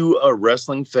 Were you a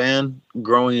wrestling fan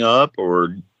growing up,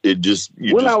 or it just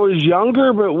I was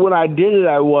younger, but when I did it,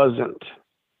 I wasn't.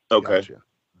 Okay.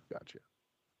 Gotcha.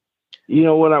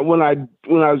 When I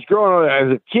was growing up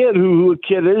as a kid, who a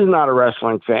kid is not a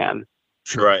wrestling fan?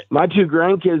 Right. My two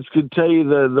grandkids could tell you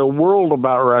the world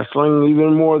about wrestling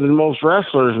even more than most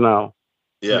wrestlers know.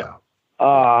 Yeah.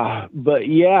 But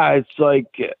yeah, it's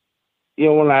like,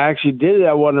 when I actually did it,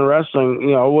 I wasn't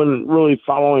wrestling, I wasn't really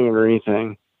following it or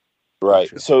anything. Right.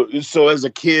 Gotcha. So as a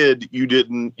kid, you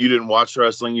didn't watch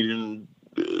wrestling. You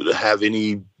didn't have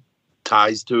any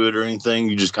ties to it or anything.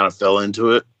 You just kind of fell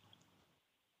into it.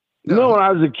 No, when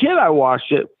I was a kid, I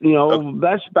watched it.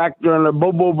 That's back during the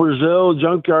Bobo Brazil,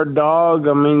 Junkyard Dog.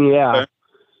 I mean, yeah.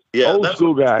 Yeah. Old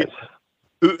school guys.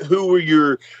 Who were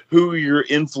your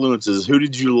influences? Who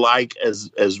did you like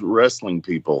as wrestling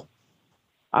people?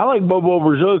 I like Bobo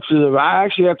Brazil because I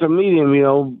actually have to meet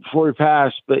him, before he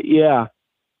passed. But yeah,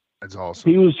 that's awesome.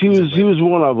 He was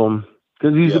one of them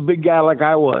because he's a big guy like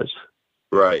I was.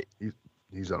 Right.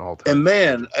 He's an all-time. And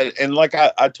man, and like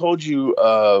I told you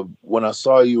when I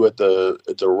saw you at the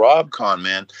RobCon,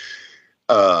 man,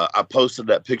 I posted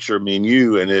that picture of me and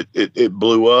you, and it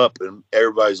blew up, and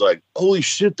everybody's like, "Holy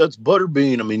shit, that's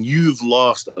Butterbean!" I mean, you've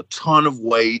lost a ton of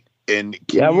weight, and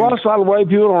I've lost a lot of weight.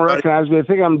 People don't recognize me. They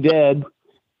think I'm dead.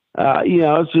 But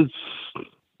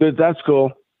that's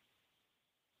cool.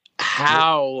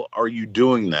 How are you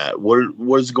doing that?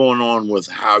 What's going on with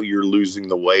how you're losing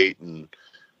the weight? And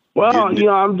I've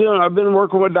been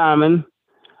working with Diamond.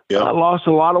 Yeah. I lost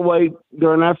a lot of weight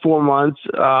during that 4 months,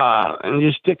 and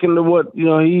just sticking to what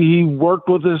he worked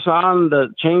with us on to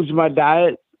change my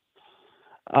diet.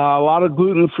 A lot of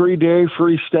gluten-free,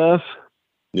 dairy-free stuff.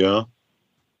 Yeah.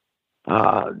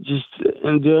 And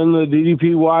doing the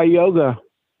DDPY yoga.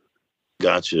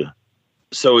 Gotcha.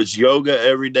 So it's yoga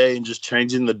every day and just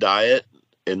changing the diet,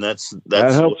 and that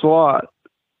helps a lot.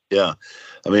 Yeah,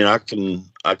 I mean, I can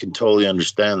totally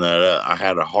understand that. I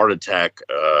had a heart attack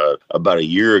about a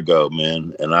year ago,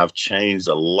 man, and I've changed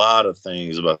a lot of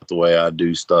things about the way I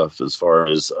do stuff as far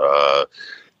as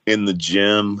in the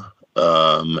gym,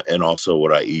 and also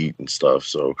what I eat and stuff.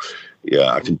 So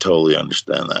yeah, I can totally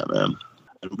understand that, man.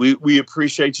 We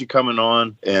appreciate you coming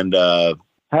on, and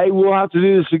hey, we'll have to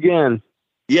do this again.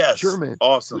 Yes, sure, man.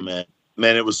 Awesome, man.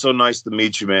 Man, it was so nice to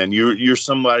meet you, man. You're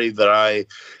somebody that I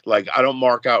like. I don't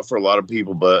mark out for a lot of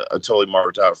people, but I totally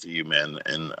marked out for you, man.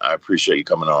 And I appreciate you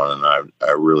coming on, and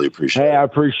I really appreciate it. Hey, I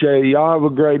appreciate it. Y'all have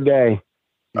a great day.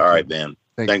 All right, man.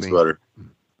 Thanks, Butter.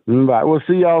 Bye. We'll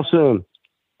see y'all soon.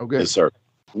 Okay. Yes, sir.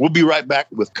 We'll be right back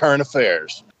with current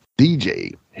affairs.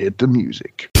 DJ, hit the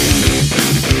music.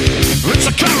 It's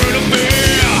a current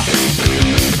affair.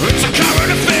 It's a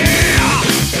current affair.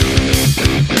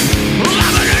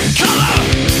 Love it in color.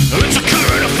 It's a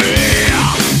current affair.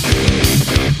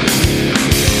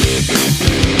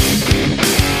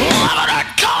 Love it in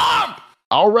color.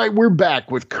 All right, we're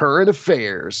back with current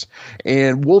affairs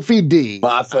and Wolfie D.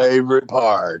 My favorite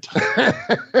part.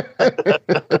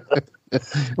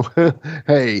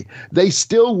 Hey, they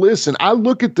still listen. I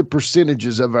look at the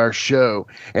percentages of our show,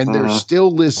 and they're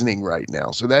still listening right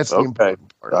now. So that's the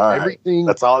important part. All right. Everything,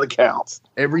 that's all that counts.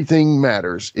 Everything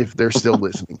matters if they're still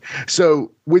listening.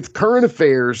 So with current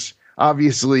affairs,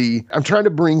 obviously, I'm trying to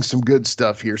bring some good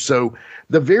stuff here. So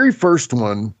the very first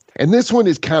one, and this one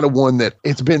is kind of one that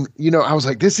it's been, I was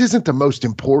like, this isn't the most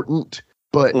important,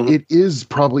 but it is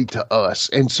probably to us.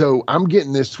 And so I'm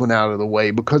getting this one out of the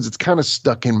way because it's kind of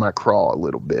stuck in my craw a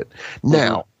little bit.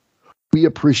 Now, we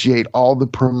appreciate all the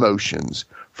promotions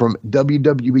from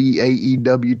WWE,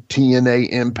 AEW, TNA,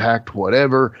 Impact,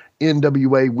 whatever,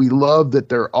 NWA. We love that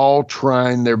they're all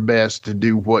trying their best to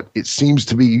do what it seems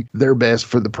to be their best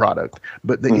for the product.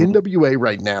 But the NWA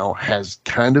right now has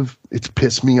it's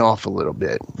pissed me off a little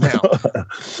bit. Now,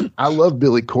 I love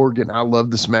Billy Corgan. I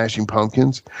love the Smashing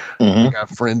Pumpkins. I got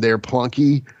a friend there,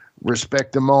 Plunky.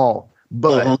 Respect them all.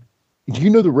 But do you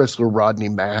know the wrestler Rodney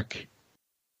Mack?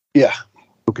 Yeah.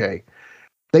 Okay.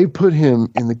 They put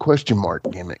him in the question mark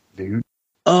gimmick, dude.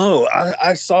 Oh,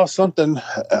 I saw something.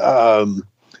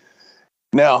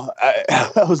 Now,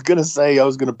 I was going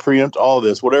to preempt all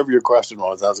this. Whatever your question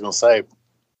was, I was going to say,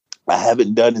 I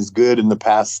haven't done as good in the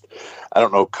past,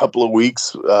 couple of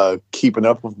weeks, keeping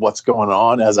up with what's going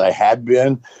on as I had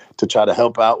been to try to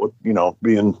help out with,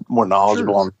 being more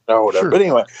knowledgeable on the show or whatever. Sure. But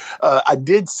anyway, I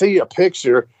did see a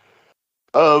picture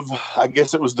of, I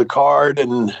guess it was the card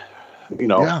and,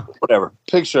 whatever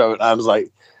picture of it. I was like,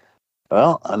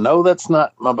 well, I know that's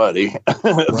not my buddy,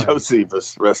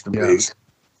 Josephus, rest in peace.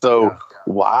 So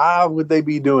why would they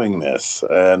be doing this?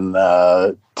 And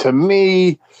to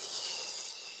me,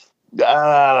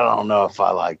 I don't know if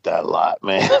I like that a lot,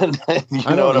 man.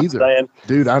 You know what I'm saying?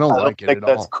 Dude, I don't like it at all.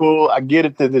 That's cool. I get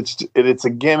it that it's a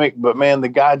gimmick, but man, the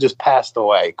guy just passed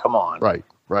away. Come on.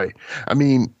 Right. I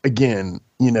mean, again,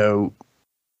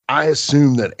 I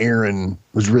assume that Aaron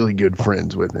was really good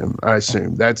friends with him. I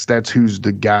assume that's who's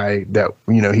the guy that,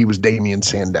 he was Damien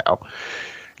Sandow.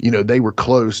 They were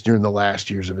close during the last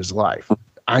years of his life.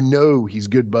 I know he's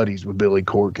good buddies with Billy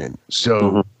Corgan.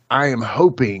 So I am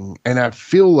hoping, and I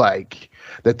feel like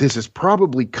that this is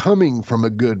probably coming from a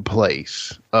good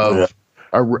place of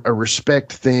a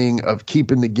respect thing of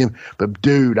keeping the game. But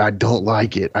dude, I don't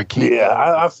like it. I can't. Yeah,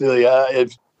 I feel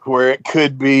it's where it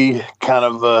could be kind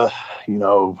of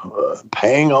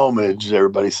paying homage.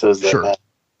 Everybody says that. Sure.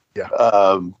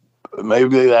 Yeah.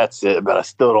 Maybe that's it, but I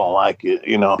still don't like it.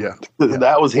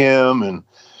 That was him, and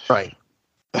right.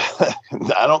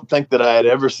 I don't think that I had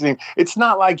ever seen. It's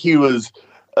not like he was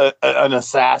an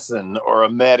assassin or a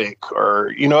medic,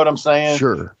 or you know what I'm saying?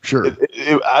 Sure.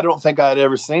 I don't think I had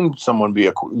ever seen someone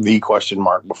be the question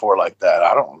mark before like that.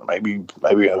 I don't. Maybe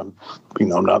I'm,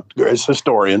 not the greatest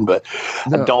historian, but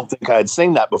I don't think I had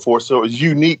seen that before. So it was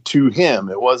unique to him.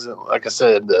 It wasn't, like I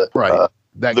said, the grappler.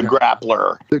 The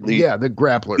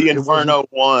grappler. The Inferno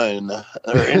One.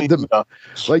 Or anything.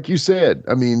 Like you said,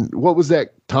 I mean, what was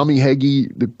that? Tommy Heggie,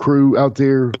 the crew out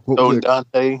there?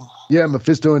 Dante. Yeah,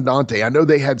 Mephisto and Dante. I know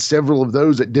they had several of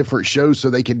those at different shows so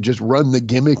they could just run the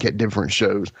gimmick at different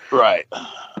shows. Right.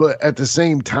 But at the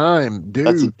same time,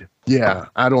 dude,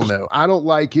 I don't know. I don't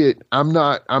like it. I'm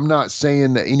not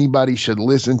saying that anybody should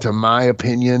listen to my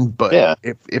opinion, but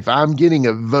if I'm getting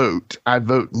a vote, I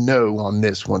vote no on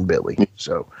this one, Billy.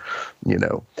 So,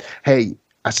 hey,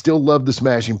 I still love the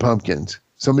Smashing Pumpkins.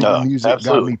 Some of the music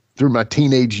got me through my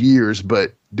teenage years,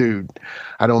 but dude,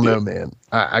 I don't know, man.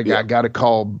 I got to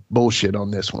call bullshit on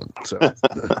this one. So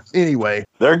anyway,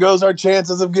 there goes our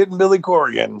chances of getting Billy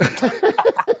Corgan.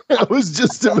 I was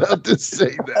just about to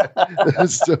say that.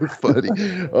 That's so funny.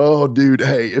 Oh, dude.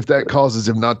 Hey, if that causes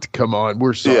him not to come on,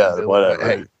 we're sorry. Yeah, whatever.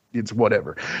 Hey, it's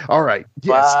whatever. All right.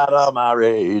 Yes. Fight on my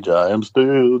rage. I am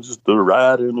still just a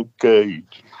rat in a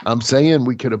cage. I'm saying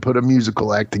we could have put a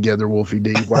musical act together, Wolfie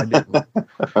D. Why didn't we?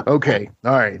 Okay.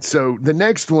 All right. So the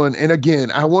next one, and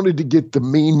again, I wanted to get the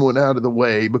mean one out of the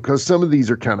way because some of these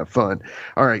are kind of fun.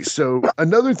 All right. So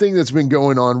another thing that's been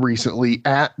going on recently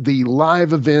at the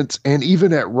live events and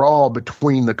even at Raw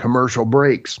between the commercial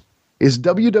breaks is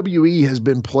WWE has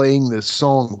been playing this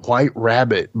song White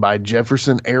Rabbit by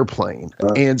Jefferson Airplane.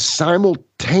 And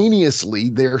simultaneously,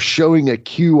 they're showing a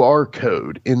QR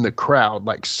code in the crowd.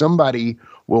 Like somebody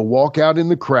will walk out in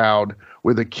the crowd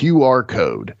with a QR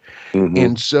code. Mm-hmm.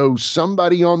 And so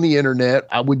somebody on the internet,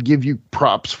 I would give you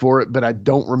props for it, but I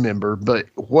don't remember. But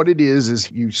what it is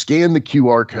you scan the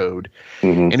QR code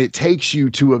and it takes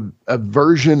you to a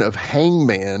version of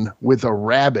Hangman with a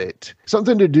rabbit,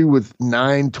 something to do with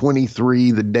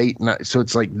 9/23, the date. So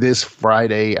it's like this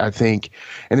Friday, I think,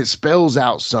 and it spells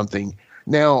out something.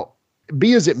 Now,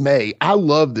 be as it may, I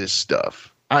love this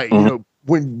stuff. You know,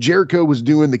 when Jericho was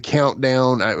doing the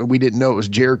countdown, we didn't know it was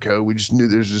Jericho. We just knew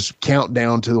there's this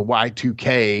countdown to the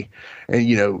Y2K. And,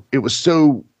 you know, it was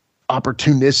so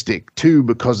opportunistic, too,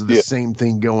 because of the same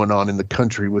thing going on in the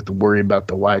country with the worry about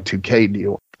the Y2K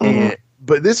deal.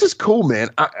 But this is cool, man.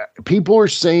 People are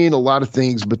saying a lot of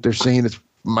things, but they're saying it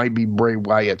might be Bray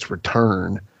Wyatt's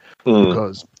return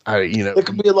because it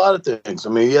could be a lot of things. I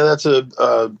mean, yeah, that's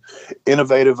a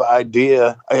innovative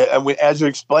idea. As you're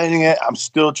explaining it, I'm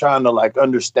still trying to like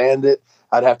understand it.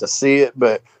 I'd have to see it,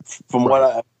 but from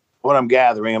what I'm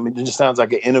gathering, I mean, it just sounds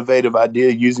like an innovative idea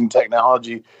using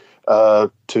technology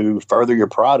to further your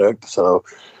product. So,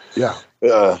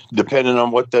 depending on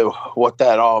what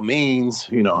that all means,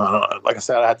 you know, like I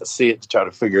said, I have to see it to try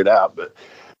to figure it out. But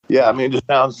yeah, I mean, it just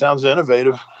sounds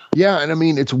innovative. Yeah, and I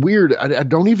mean, it's weird. I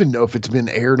don't even know if it's been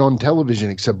aired on television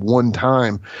except one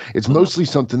time. It's mostly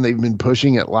something they've been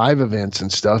pushing at live events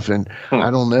and stuff, and I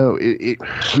don't know.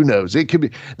 Who knows? It could be.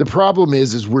 The problem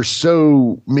is we're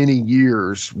so many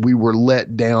years we were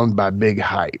let down by big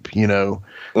hype, you know?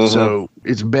 So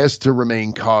it's best to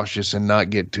remain cautious and not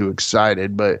get too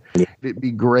excited, but it'd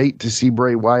be great to see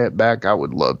Bray Wyatt back. I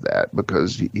would love that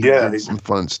because he did some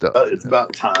fun stuff. It's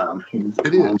about time.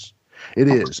 It is. It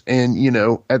is. And, you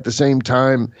know, at the same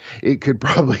time, it could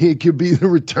be the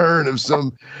return of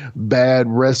some bad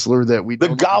wrestler that the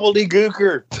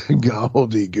gobbledygooker.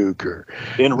 Gobbledygooker.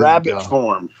 In rabbit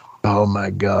form. Oh,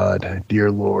 my God. Dear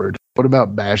Lord. What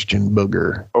about Bastion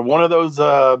Booger? Or one of those,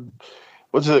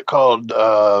 what's it called?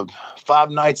 Five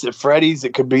Nights at Freddy's.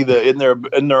 It could be in there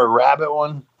a rabbit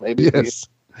one. Maybe. Yes.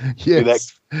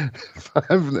 Yes.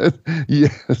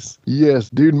 Yes.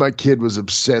 Dude, my kid was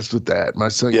obsessed with that. My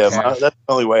son. Yeah, that's the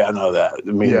only way I know that.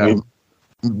 I mean,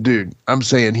 dude, I'm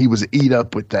saying he was eat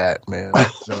up with that, man.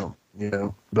 So, you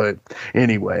know, but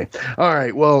anyway. All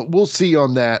right. Well, we'll see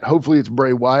on that. Hopefully it's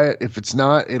Bray Wyatt. If it's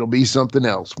not, it'll be something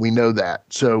else. We know that.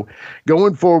 So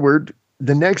going forward,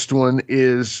 the next one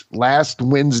is last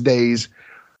Wednesday's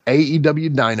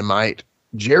AEW Dynamite.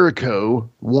 Jericho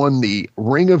won the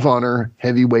Ring of Honor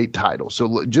heavyweight title.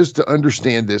 So just to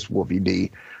understand this, Wolfie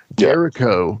D,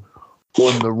 Jericho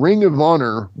won the Ring of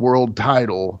Honor world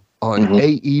title on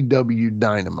AEW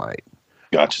Dynamite.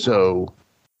 Gotcha. So,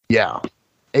 yeah,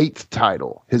 8th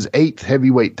title. His 8th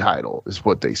heavyweight title is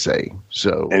what they say.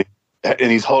 So,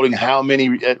 and he's holding how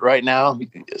many right now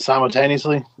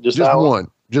simultaneously? Just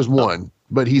one. Just one.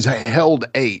 But he's held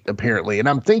 8 apparently. And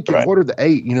I'm thinking, what are the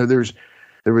 8? You know, there was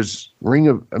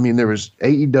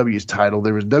AEW's title.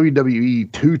 There was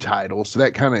WWE 2 titles. So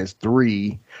that kind of is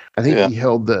 3. I think he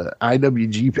held the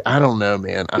IWGP. I don't know,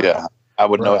 man. I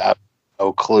would know. I have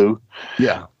no clue.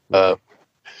 Yeah. But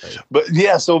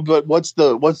what's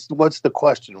the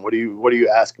question? What are you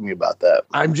asking me about that?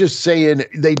 I'm just saying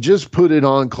they just put it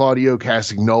on Claudio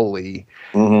Castagnoli,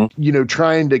 you know,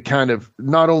 trying to kind of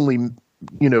not only,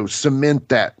 you know, cement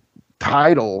that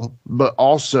title, but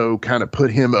also kind of put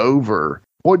him over.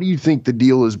 What do you think the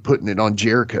deal is putting it on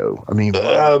Jericho? I mean,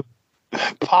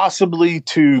 possibly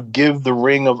to give the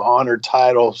Ring of Honor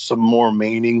title some more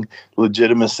meaning,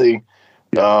 legitimacy,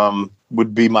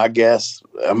 would be my guess.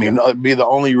 I mean, it'd be the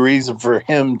only reason for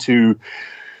him to,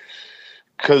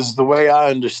 because the way I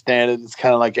understand it, it's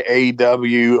kind of like an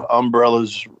AEW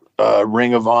Umbrella's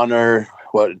Ring of Honor,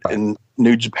 in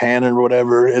New Japan or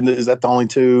whatever. And is that the only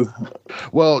 2?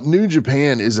 Well, New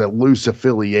Japan is a loose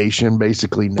affiliation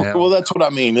basically now. Well, that's what I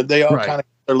mean. They all kind of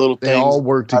their little things. They all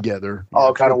work together.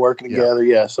 All kind of working together.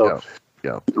 Yeah. So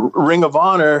Ring of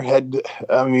Honor it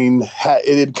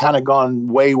had kind of gone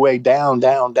way, way down.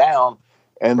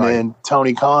 And then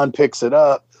Tony Khan picks it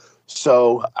up.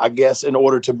 So I guess in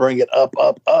order to bring it up,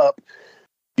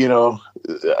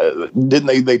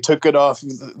 didn't they took it off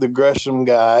the Gresham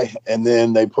guy, and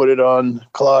then they put it on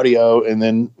Claudio, and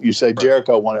then you say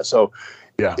Jericho won it. So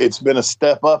yeah, it's been a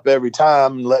step up every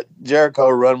time. Let Jericho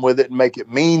run with it and make it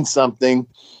mean something.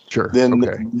 Sure.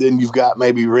 Then you've got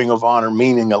maybe Ring of Honor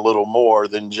meaning a little more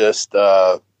than just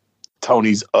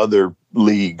Tony's other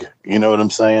league. You know what I'm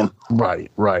saying?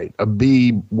 Right. A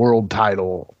B world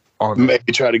title.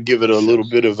 Maybe try to give it a little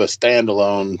bit of a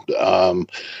standalone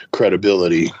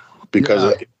credibility,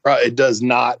 because it does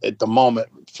not at the moment,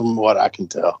 from what I can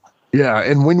tell. Yeah,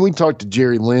 and when we talked to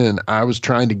Jerry Lynn, I was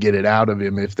trying to get it out of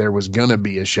him if there was going to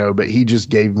be a show, but he just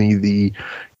gave me the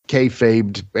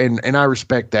kayfabed, and I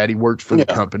respect that. He works for the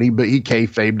company, but he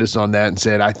kayfabed us on that and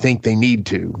said, I think they need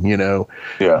to,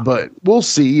 Yeah. But we'll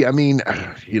see. I mean,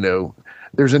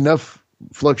 there's enough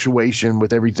fluctuation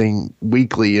with everything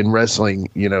weekly in wrestling.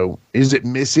 Is it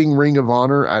missing Ring of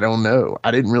Honor? I don't know. I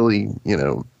didn't really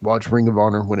watch Ring of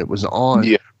Honor when it was on.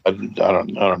 Yeah, I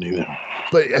don't either,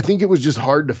 but I think it was just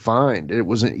hard to find. It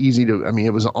wasn't easy to, it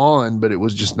was on, but it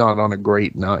was just not on a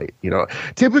great night.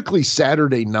 Typically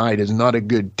Saturday night is not a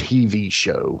good TV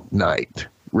show night,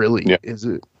 really. Is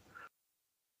it?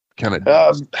 Kind of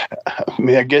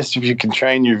I guess if you can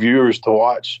train your viewers to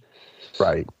watch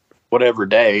whatever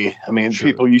day.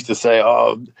 People used to say,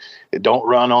 don't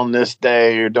run on this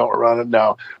day or don't run it.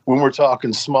 Now, when we're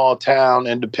talking small town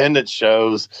independent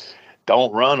shows,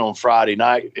 don't run on Friday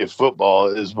night. If football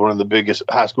is one of the biggest,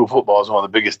 high school football is one of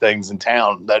the biggest things in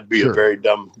town, that'd be a very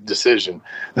dumb decision.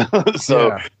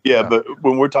 But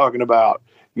when we're talking about,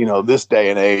 this day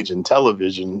and age in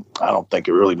television, I don't think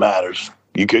it really matters.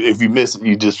 You could, if you miss it,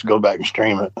 you just go back and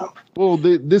stream it. Well,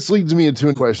 this leads me into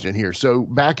a question here. So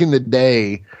back in the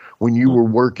day, when you were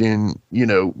working,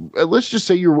 let's just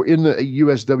say you were in the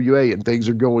USWA and things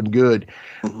are going good,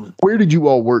 where did you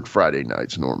all work Friday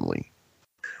nights normally?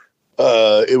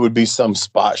 It would be some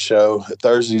spot show.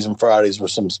 Thursdays and Fridays were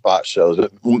some spot shows,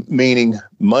 meaning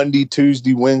Monday,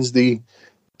 Tuesday, Wednesday,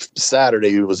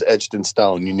 Saturday, it was etched in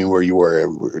stone. You knew where you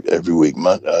were every week.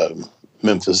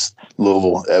 Memphis,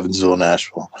 Louisville, Evansville,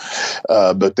 Nashville.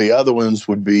 But the other ones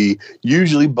would be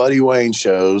usually Buddy Wayne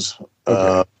shows,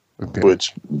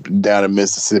 which down in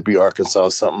Mississippi, Arkansas,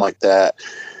 something like that.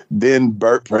 Then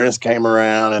Bert Prentice came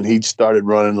around and he started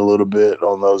running a little bit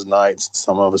on those nights.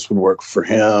 Some of us would work for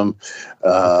him.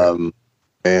 And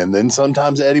then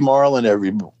sometimes Eddie Marlin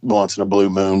every once in a blue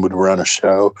moon would run a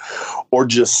show, or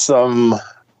just some,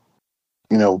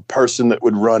 person that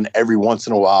would run every once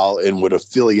in a while and would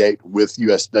affiliate with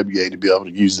USWA to be able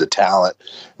to use the talent,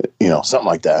 something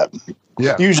like that.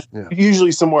 Yeah.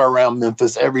 Usually somewhere around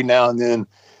Memphis. Every now and then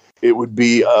it would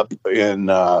be up in,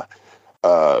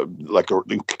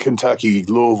 Kentucky,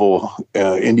 Louisville,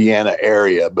 Indiana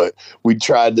area, but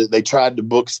they tried to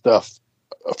book stuff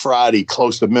Friday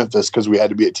close to Memphis because we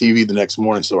had to be at TV the next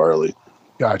morning so early.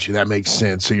 Gotcha. That makes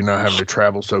sense. So you're not having to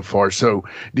travel so far. So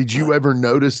did you ever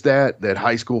notice that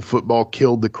high school football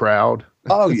killed the crowd?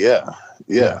 Oh yeah.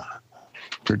 Yeah.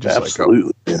 They're just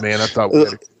absolutely. Man, I thought we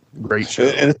had a great show.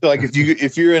 And it's like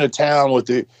if you're in a town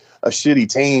with a shitty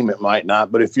team, it might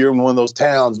not, but if you're in one of those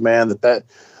towns, man, that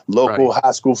local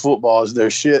high school football is their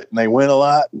shit and they win a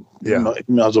lot, you might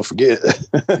as well forget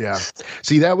it. Yeah.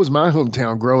 See, that was my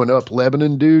hometown growing up.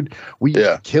 Lebanon, dude, we used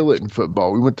to kill it in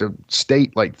football. We went to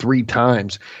state like 3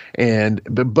 times.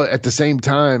 But at the same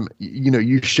time,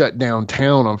 you shut down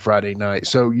town on Friday night.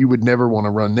 So you would never want to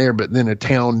run there. But then a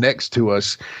town next to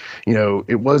us,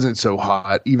 it wasn't so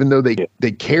hot. Even though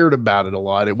they cared about it a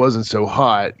lot, it wasn't so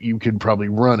hot. You could probably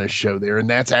run a show there. And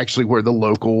that's actually where the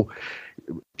local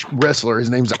wrestler, his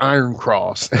name's Iron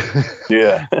Cross.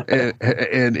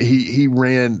 and he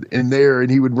ran in there,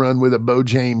 and he would run with a Bo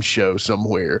James show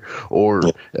somewhere, or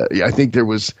I think there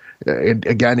was a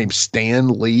guy named Stan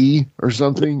Lee or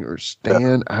something, or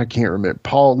Stan, I can't remember,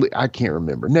 Paul Lee, I can't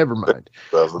remember, never mind.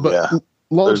 But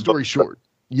long story short,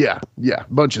 a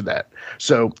bunch of that.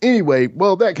 So anyway,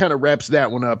 well, that kind of wraps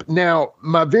that one up. Now,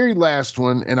 my very last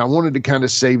one, and I wanted to kind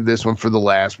of save this one for the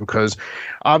last because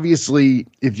obviously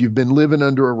if you've been living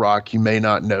under a rock, you may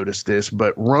not notice this,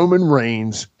 but Roman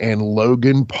Reigns and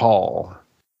Logan Paul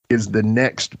is the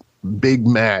next big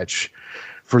match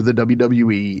for the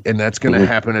WWE, and that's going to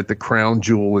happen at the Crown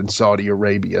Jewel in Saudi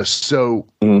Arabia. So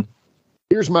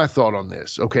here's my thought on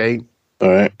this, okay? All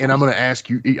right. And I'm going to ask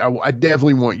you, I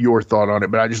definitely want your thought on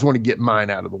it, but I just want to get mine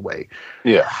out of the way.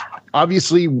 Yeah.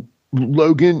 Obviously,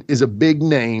 Logan is a big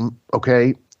name,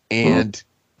 okay? And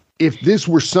if this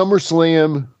were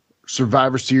SummerSlam,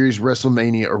 Survivor Series,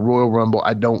 WrestleMania, or Royal Rumble,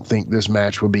 I don't think this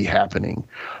match would be happening.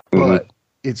 But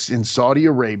it's in Saudi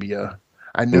Arabia.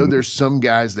 I know there's some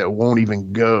guys that won't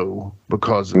even go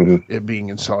because of it being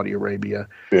in Saudi Arabia.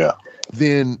 Yeah.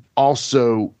 Then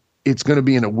also it's going to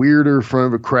be in a weirder front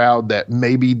of a crowd that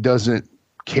maybe doesn't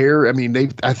care. I mean,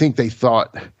 I think they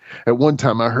thought at one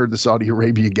time, I heard the Saudi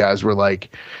Arabia guys were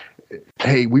like,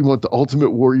 hey, we want the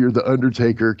Ultimate Warrior, the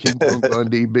Undertaker, King Kong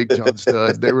Bundy, Big John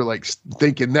Studd. They were like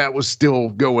thinking that was still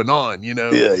going on, you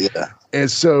know? Yeah.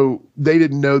 And so they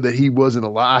didn't know that he wasn't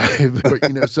alive. But,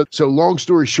 you know, so long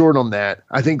story short on that,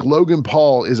 I think Logan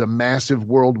Paul is a massive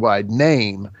worldwide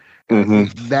name.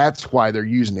 That's why they're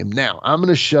using him. Now, I'm going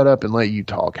to shut up and let you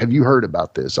talk. Have you heard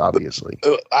about this, obviously?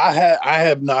 I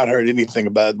have not heard anything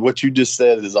about it. What you just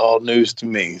said is all news to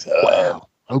me. Wow.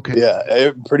 Okay.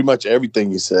 Yeah, pretty much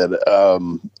everything you said.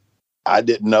 I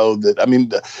didn't know that. I mean,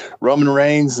 Roman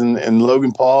Reigns and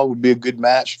Logan Paul would be a good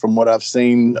match from what I've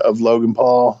seen of Logan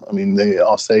Paul. I mean, they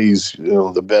all say he's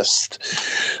the best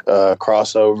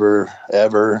crossover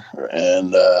ever,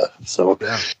 and so.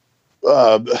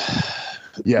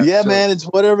 Yeah, man, it's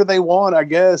whatever they want, I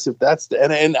guess. If that's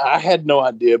and I had no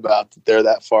idea about that they're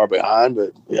that far behind,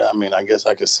 but yeah, I mean, I guess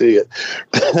I could see it.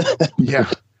 Yeah,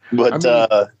 but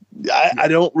I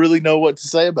don't really know what to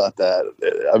say about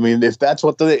that. I mean, if that's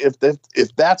what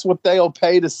if that's what they'll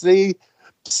pay to see,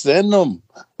 send them.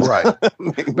 Right.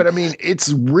 But I mean, it's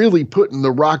really putting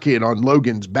the rocket on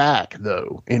Logan's back,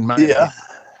 though. In my opinion.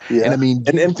 Yeah, and I mean,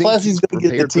 and plus he's going to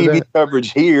get the TV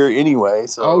coverage here anyway.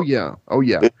 So, oh yeah.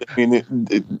 I mean,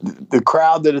 the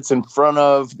crowd that it's in front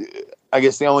of, I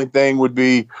guess the only thing would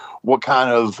be what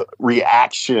kind of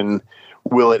reaction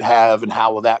will it have, and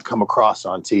how will that come across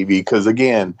on TV? Because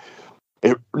again,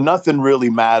 nothing really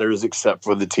matters except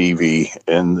for the TV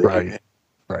and right.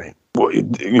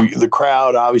 The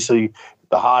crowd, obviously,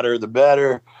 the hotter the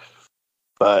better,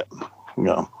 but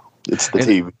it's the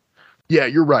TV. Yeah,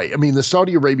 you're right. I mean, the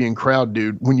Saudi Arabian crowd,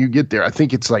 dude, when you get there, I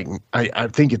think it's like, I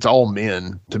think it's all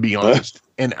men, to be honest.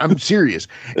 And I'm serious.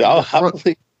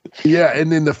 Yeah,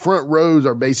 and then the front rows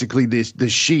are basically the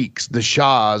sheiks, the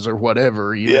shahs or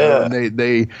whatever, you know, and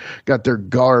they got their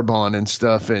garb on and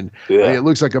stuff. And it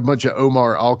looks like a bunch of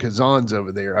Omar Al-Kazans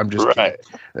over there. I'm just right.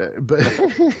 But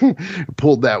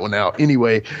pulled that one out.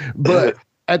 Anyway, but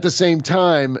at the same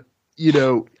time,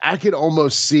 I could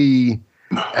almost see.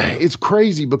 It's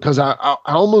crazy because I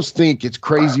almost think it's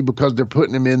crazy because they're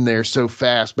putting him in there so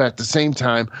fast. But at the same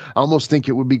time, I almost think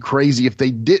it would be crazy if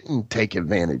they didn't take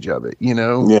advantage of it,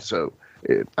 Yeah. So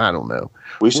I don't know.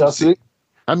 We shall see.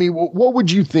 I mean, what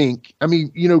would you think? I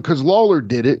mean, because Lawler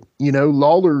did it.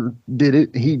 Lawler did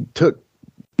it. He took,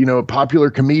 a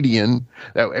popular comedian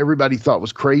that everybody thought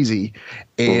was crazy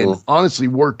and honestly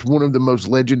worked one of the most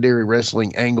legendary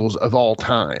wrestling angles of all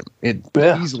time.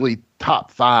 Easily top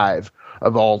 5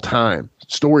 of all time,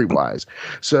 story-wise.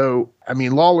 So, I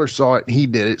mean, Lawler saw it, he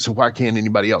did it, so why can't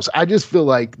anybody else? I just feel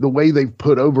like the way they've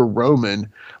put over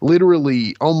Roman,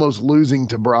 literally almost losing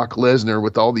to Brock Lesnar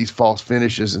with all these false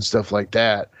finishes and stuff like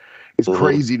that, it's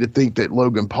crazy to think that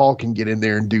Logan Paul can get in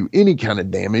there and do any kind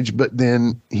of damage, but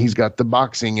then he's got the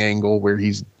boxing angle where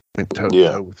he's went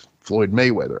toe-to-toe with Floyd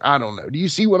Mayweather. I don't know. Do you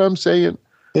see what I'm saying?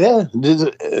 Yeah,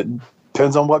 it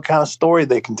depends on what kind of story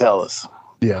they can tell us.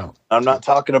 Yeah. I'm not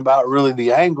talking about really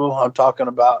the angle. I'm talking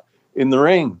about in the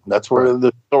ring. That's where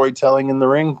the storytelling in the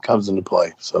ring comes into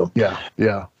play. So yeah.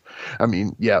 I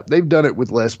mean, they've done it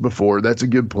with less before. That's a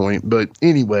good point. But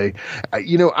anyway,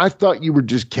 I thought you were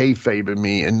just kayfabing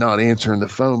me and not answering the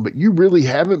phone, but you really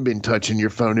haven't been touching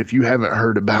your phone if you haven't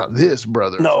heard about this,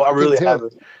 brother. No, I really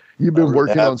haven't. You've been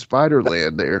working on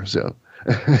Spider-Land there, so.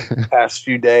 Past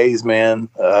few days, man,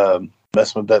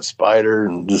 messing with that spider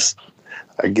and just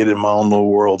I get in my own little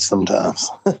world sometimes.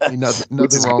 Nothing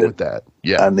wrong with that.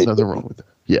 Yeah, nothing wrong with that.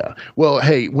 Yeah. Well,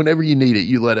 hey, whenever you need it,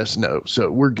 you let us know.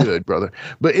 So we're good, brother.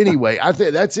 But anyway, I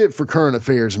think that's it for current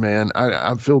affairs, man.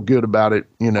 I feel good about it.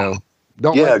 Don't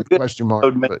like the question mark.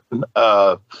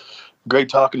 But. Great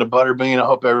talking to Butterbean. I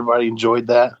hope everybody enjoyed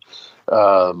that.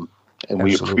 And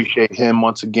we appreciate him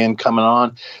once again coming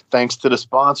on. Thanks to the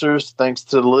sponsors. Thanks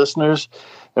to the listeners.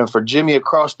 And for Jimmy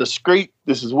across the street,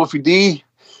 this is Wolfie D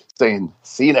saying,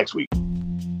 see you next week.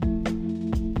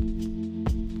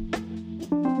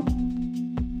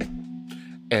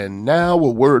 And now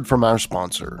a word from our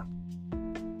sponsor.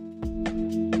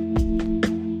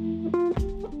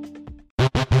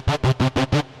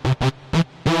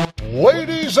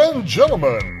 Ladies and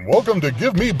gentlemen, welcome to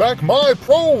Give Me Back My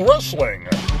Pro Wrestling,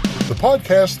 the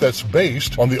podcast that's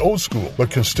based on the old school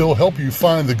but can still help you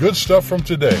find the good stuff from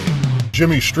today.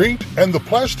 Jimmy Street and the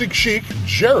Plastic Sheik,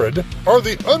 Jared, are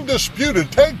the undisputed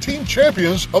tag team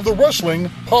champions of the wrestling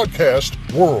podcast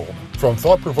world. From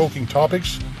thought-provoking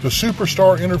topics to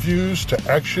superstar interviews to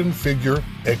action figure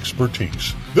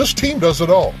expertise. This team does it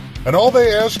all. And all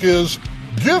they ask is,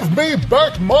 give me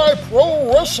back my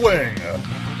pro wrestling.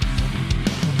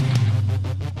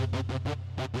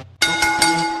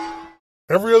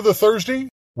 Every other Thursday,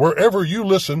 wherever you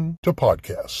listen to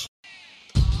podcasts.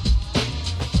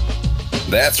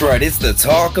 That's right, it's the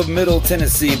Talk of Middle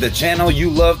Tennessee, the channel you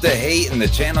love to hate and the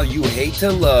channel you hate to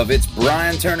love. It's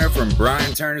Brian Turner from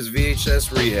Brian Turner's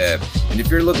VHS Rehab. And if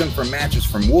you're looking for matches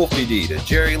from Wolfie D to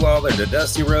Jerry Lawler to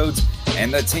Dusty Rhodes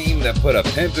and the team that put a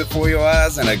pimp before your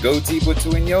eyes and a goatee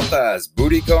between your thighs,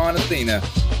 Booty Call and Athena,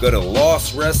 go to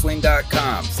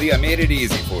lostwrestling.com. See, I made it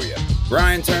easy for you.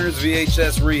 Brian Turner's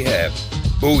VHS Rehab.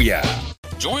 Booyah.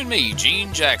 Join me,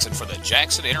 Gene Jackson, for the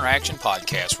Jackson Interaction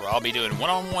Podcast, where I'll be doing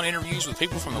one-on-one interviews with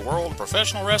people from the world of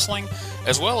professional wrestling,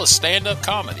 as well as stand-up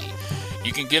comedy.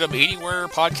 You can get them anywhere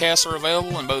podcasts are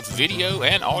available in both video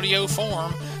and audio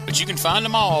form, but you can find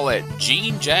them all at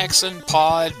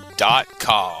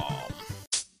genejacksonpod.com.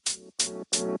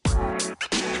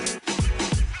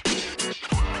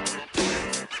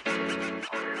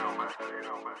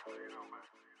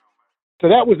 So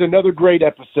that was another great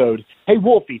episode. Hey,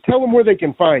 Wolfie, tell them where they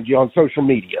can find you on social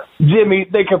media. Jimmy,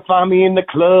 they can find me in the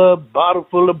club, bottle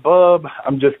full of bub.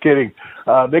 I'm just kidding.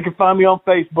 They can find me on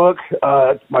Facebook.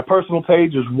 My personal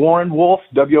page is Warren Wolf,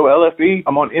 WOLFE.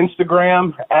 I'm on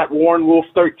Instagram at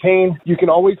WarrenWolf13. You can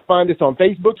always find us on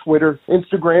Facebook, Twitter,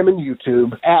 Instagram, and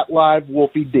YouTube at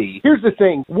LiveWolfieD. Here's the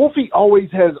thing. Wolfie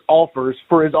always has offers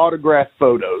for his autographed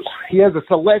photos. He has a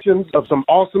selection of some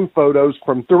awesome photos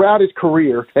from throughout his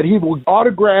career that he will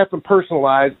autograph and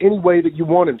personalize any way that you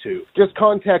want him to. Just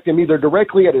contact him either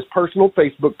directly at his personal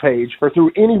Facebook page or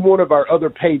through any one of our other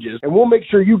pages, and we'll make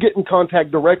sure you get in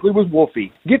contact directly with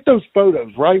Wolfie. Get those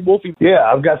photos, right, Wolfie? Yeah,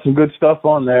 I've got some good stuff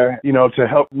on there, to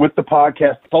help with the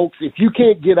podcast. Folks, if you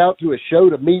can't get out to a show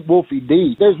to meet Wolfie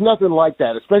D, there's nothing like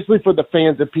that, especially for the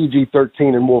fans of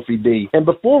PG-13 and Wolfie D. And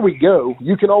before we go,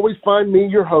 you can always find me,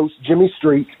 your host, Jimmy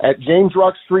Street, at James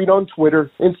Rock Street on Twitter,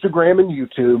 Instagram, and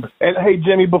YouTube. And hey,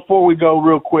 Jimmy, before we go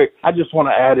real quick, I just want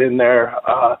to add in there,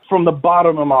 from the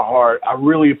bottom of my heart, I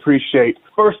really appreciate,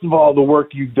 first of all, the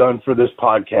work you've done for this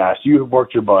podcast. You have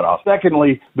worked your butt off.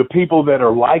 Secondly, the people that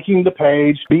are liking the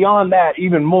page. Beyond that,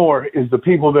 even more, is the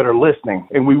people that are listening,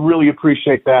 and we really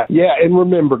appreciate that. Yeah, and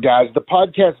remember, guys, the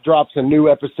podcast drops a new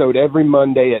episode every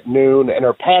Monday at noon, and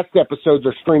our past episodes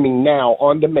are streaming now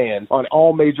on demand on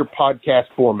all major podcast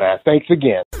formats. Thanks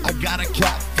again. I got a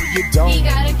cap for your dome. He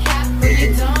got a cap for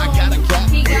your dome. I got a cap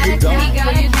for your dome. He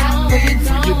got a cap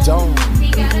for your dome. He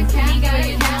got a cap for your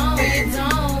dome.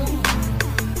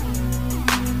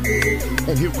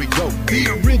 And here we go. The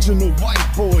original white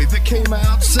boy that came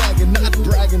out sagging, not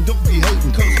bragging, don't be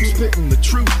hating, cause I'm spitting the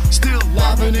truth. Still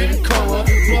livin' in color.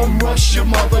 Plum rush your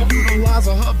mother, utilize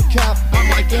a hubcap,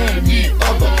 unlike any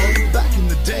other. Back in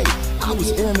the day, I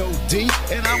was N-O-D,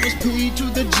 and I was P to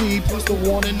the G, plus the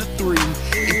 1 and the 3.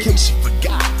 In case you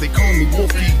forgot, they call me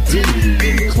Wolfie D.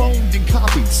 Been cloned and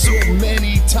copied so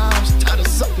many times, tired of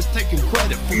suckers taking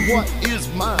credit for what is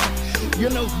mine. You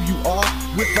know who you are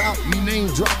without me name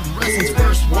dropping. Wrestling's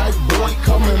first white boy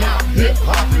coming out hip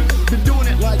hopping. Been doing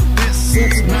it like this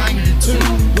since 92.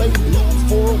 Laid low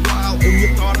for a while and you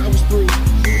thought I was through.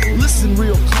 Listen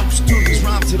real close to these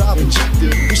rhymes that I've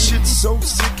injected. This shit's so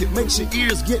sick it makes your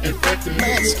ears get infected.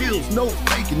 Mad skills, no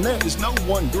faking, there is no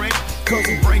one great. Cause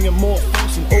I'm bringing more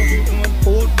folks than Obi-Wan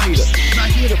or Vader. Not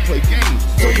here to play games,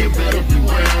 so you better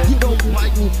beware. You don't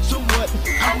like me, so what?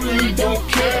 I really don't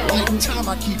care. Like time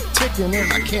I keep ticking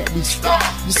and I can't be stopped.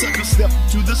 You sucker step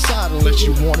to the side unless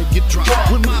you wanna get dropped.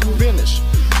 When my finish,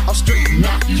 I'll straight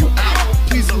knock you out.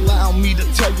 Please allow me to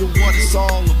tell you what it's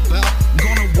all about. I'm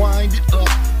gonna wind it up,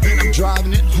 then I'm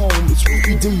driving it home. It's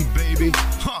Wolfie D, baby.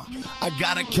 I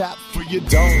got a cap for your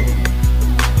dome.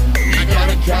 I got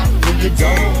a cap for your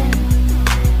dome.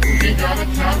 He got a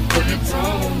cap for your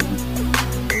dome.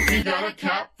 He got a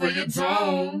cap for your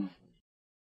dome.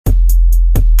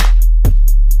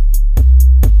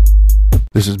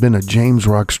 This has been a James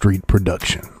Rock Street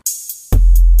production.